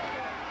 it's Smith.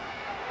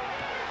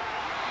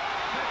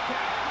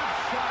 Metcalf, good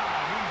shot.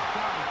 He's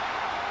got it.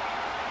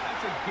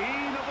 That's a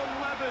gain of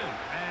 11.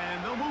 And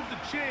they'll move the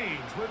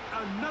chains with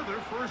another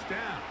first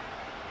down.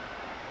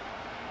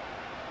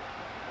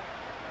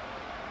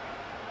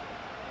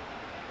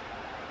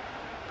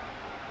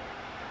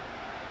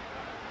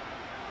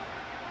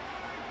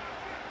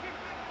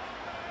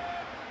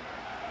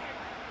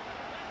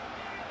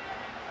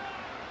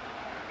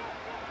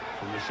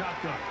 From the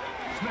shotgun,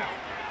 Smith.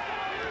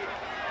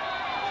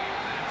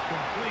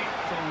 Complete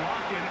to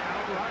lock it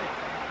outright.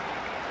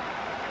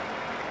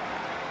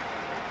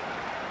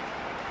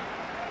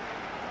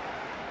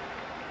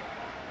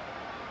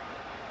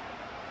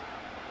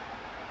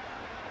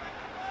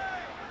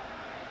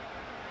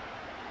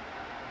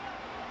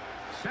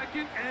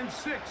 Second and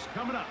 6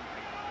 coming up.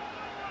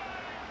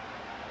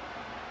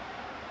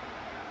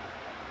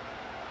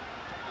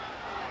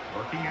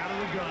 Working out of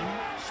the gun,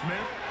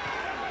 Smith.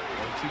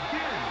 Once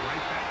again,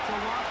 right back to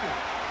Lockett.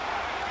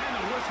 And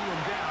they'll whistle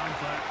him down,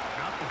 but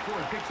not before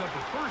he picks up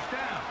a first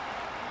down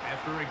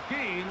after a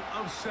gain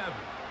of 7.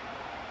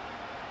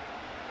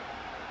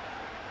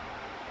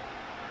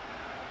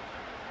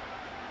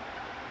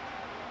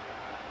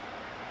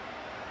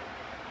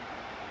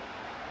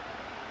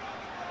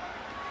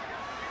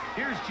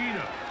 Here's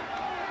Gino.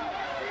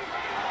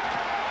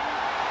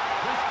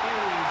 This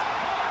is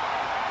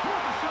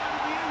toward the side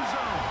of the end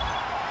zone.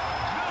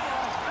 No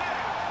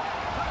offense.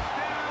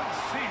 Touchdown,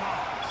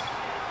 Seahawks.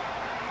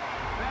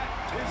 That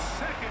is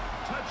second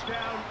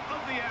touchdown of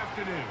the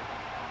afternoon.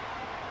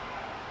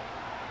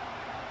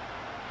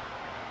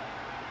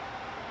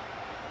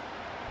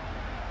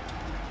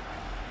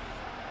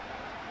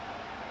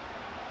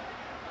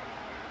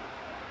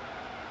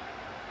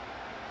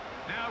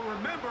 Now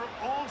remember,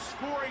 all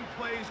scoring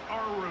plays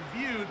are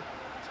reviewed.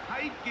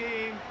 Tight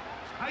game,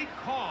 tight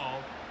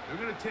call. They're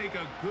going to take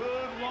a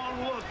good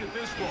long look at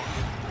this one.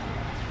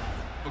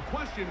 The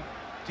question,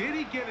 did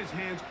he get his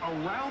hands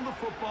around the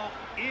football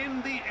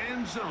in the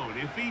end zone?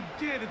 If he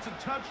did, it's a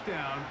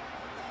touchdown.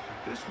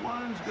 But this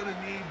one's going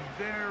to need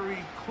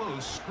very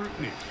close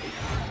scrutiny.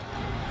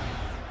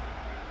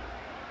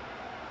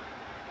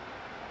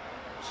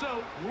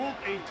 So, ruled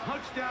a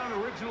touchdown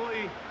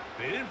originally.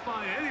 They didn't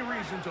find any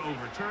reason to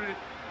overturn it,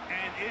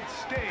 and it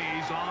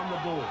stays on the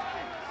board.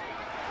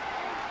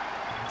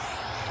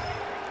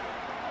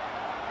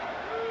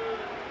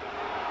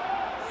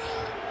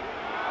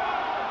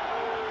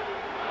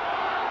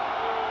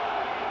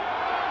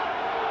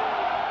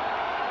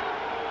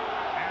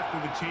 After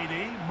the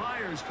TD,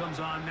 Myers comes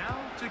on now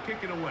to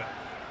kick it away.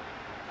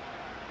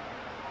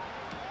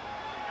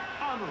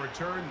 On the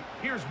return,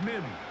 here's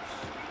Mims.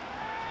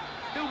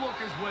 He'll work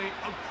his way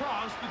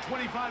across the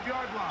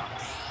 25-yard line.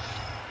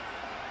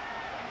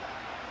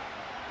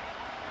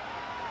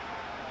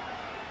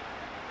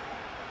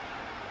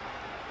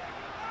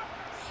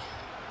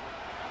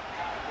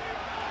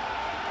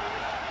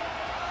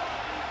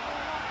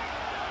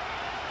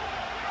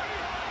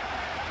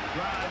 The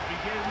drive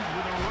begins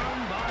with a run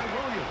by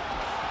Williams.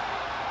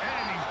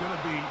 And he's going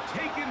to be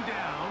taken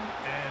down,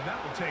 and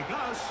that will take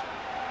us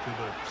to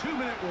the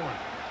 2-minute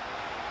warning.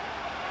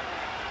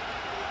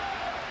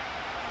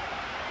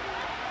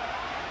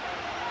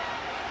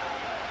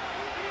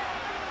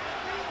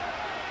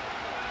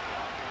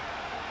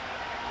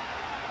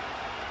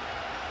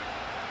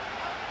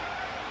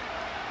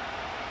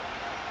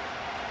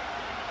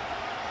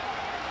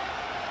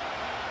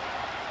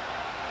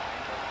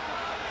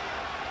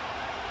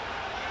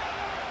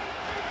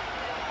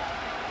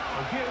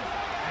 Give,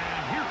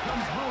 and here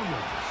comes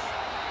Williams.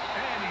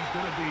 And he's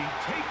going to be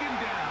taken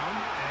down,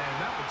 and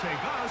that will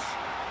take us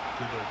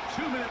to the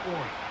 2-minute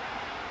warning.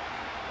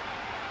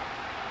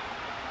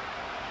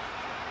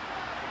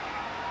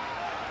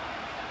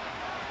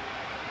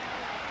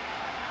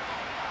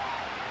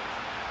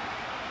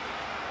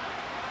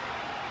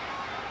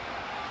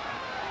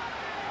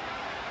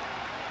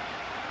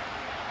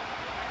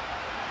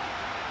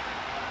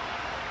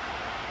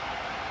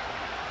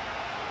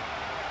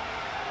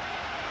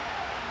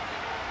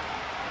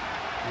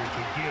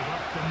 To give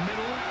up the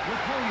middle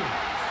with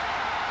Williams.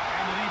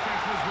 And the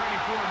defense was ready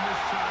for him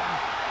this time.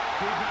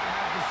 Did not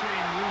have the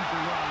same room to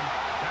run.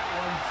 That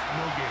one's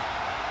no good.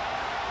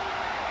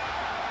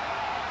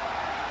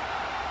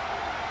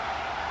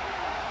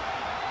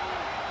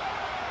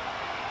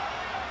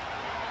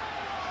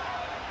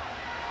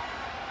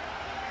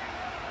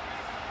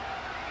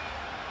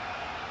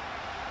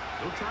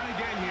 try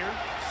again here.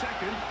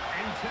 2nd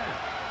and 10.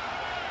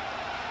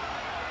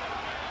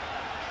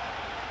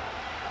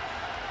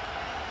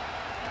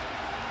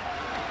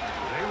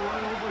 They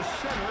run over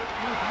center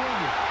with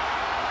Williams.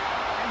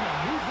 And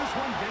they'll move this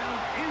one down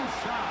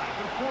inside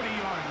the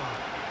 40-yard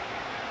line.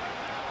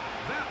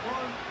 That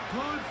one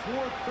good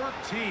for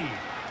 13.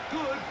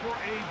 Good for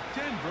a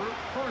Denver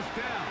first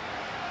down.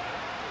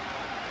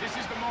 This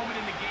is the moment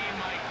in the game,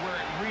 Mike, where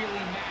it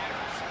really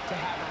matters to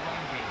have a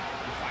run game.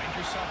 You find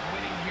yourself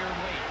winning here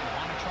late. You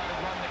want to try to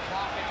run the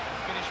clock out and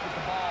finish with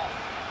the ball.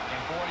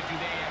 And boy, do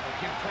they ever.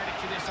 Give credit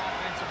to this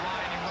offensive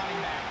line and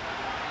running back.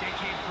 They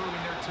came through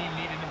when their team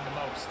needed them the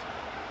most.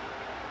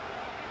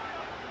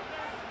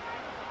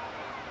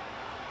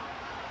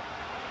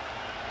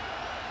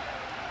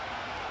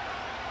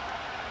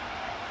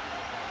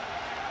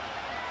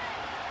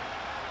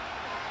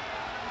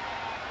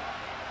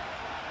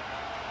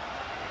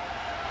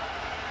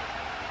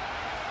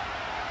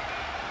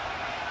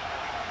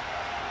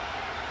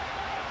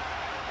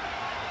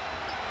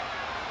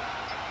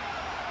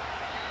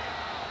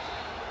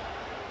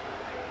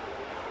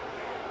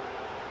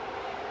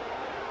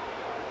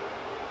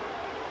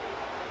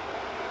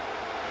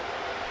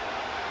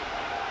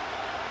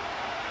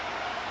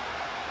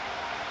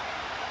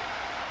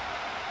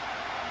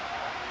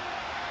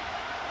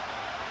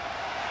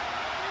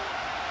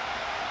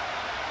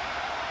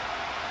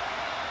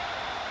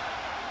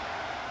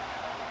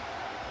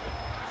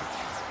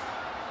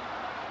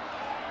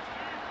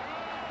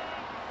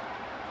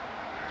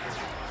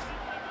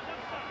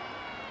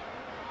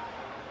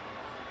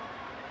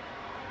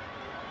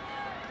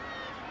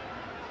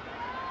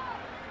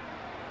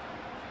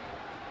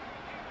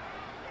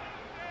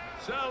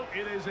 So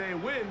it is a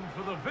win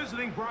for the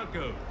visiting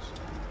Broncos.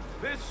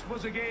 This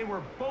was a game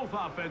where both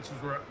offenses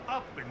were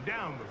up and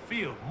down the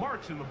field,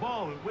 marching the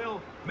ball at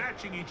will,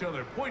 matching each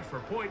other point for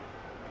point.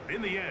 But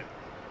in the end,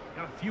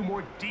 got a few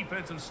more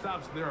defensive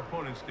stops than their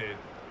opponents did.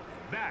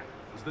 And that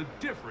was the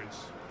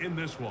difference in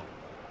this one.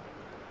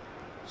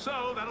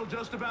 So that'll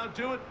just about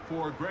do it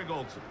for Greg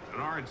Olson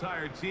and our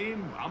entire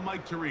team. I'm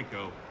Mike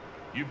Tirico.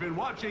 You've been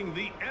watching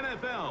the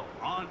NFL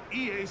on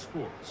EA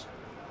Sports.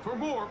 For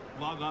more,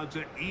 log on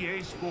to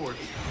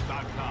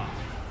easports.com.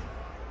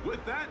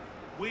 With that,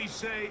 we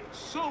say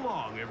so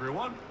long,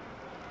 everyone.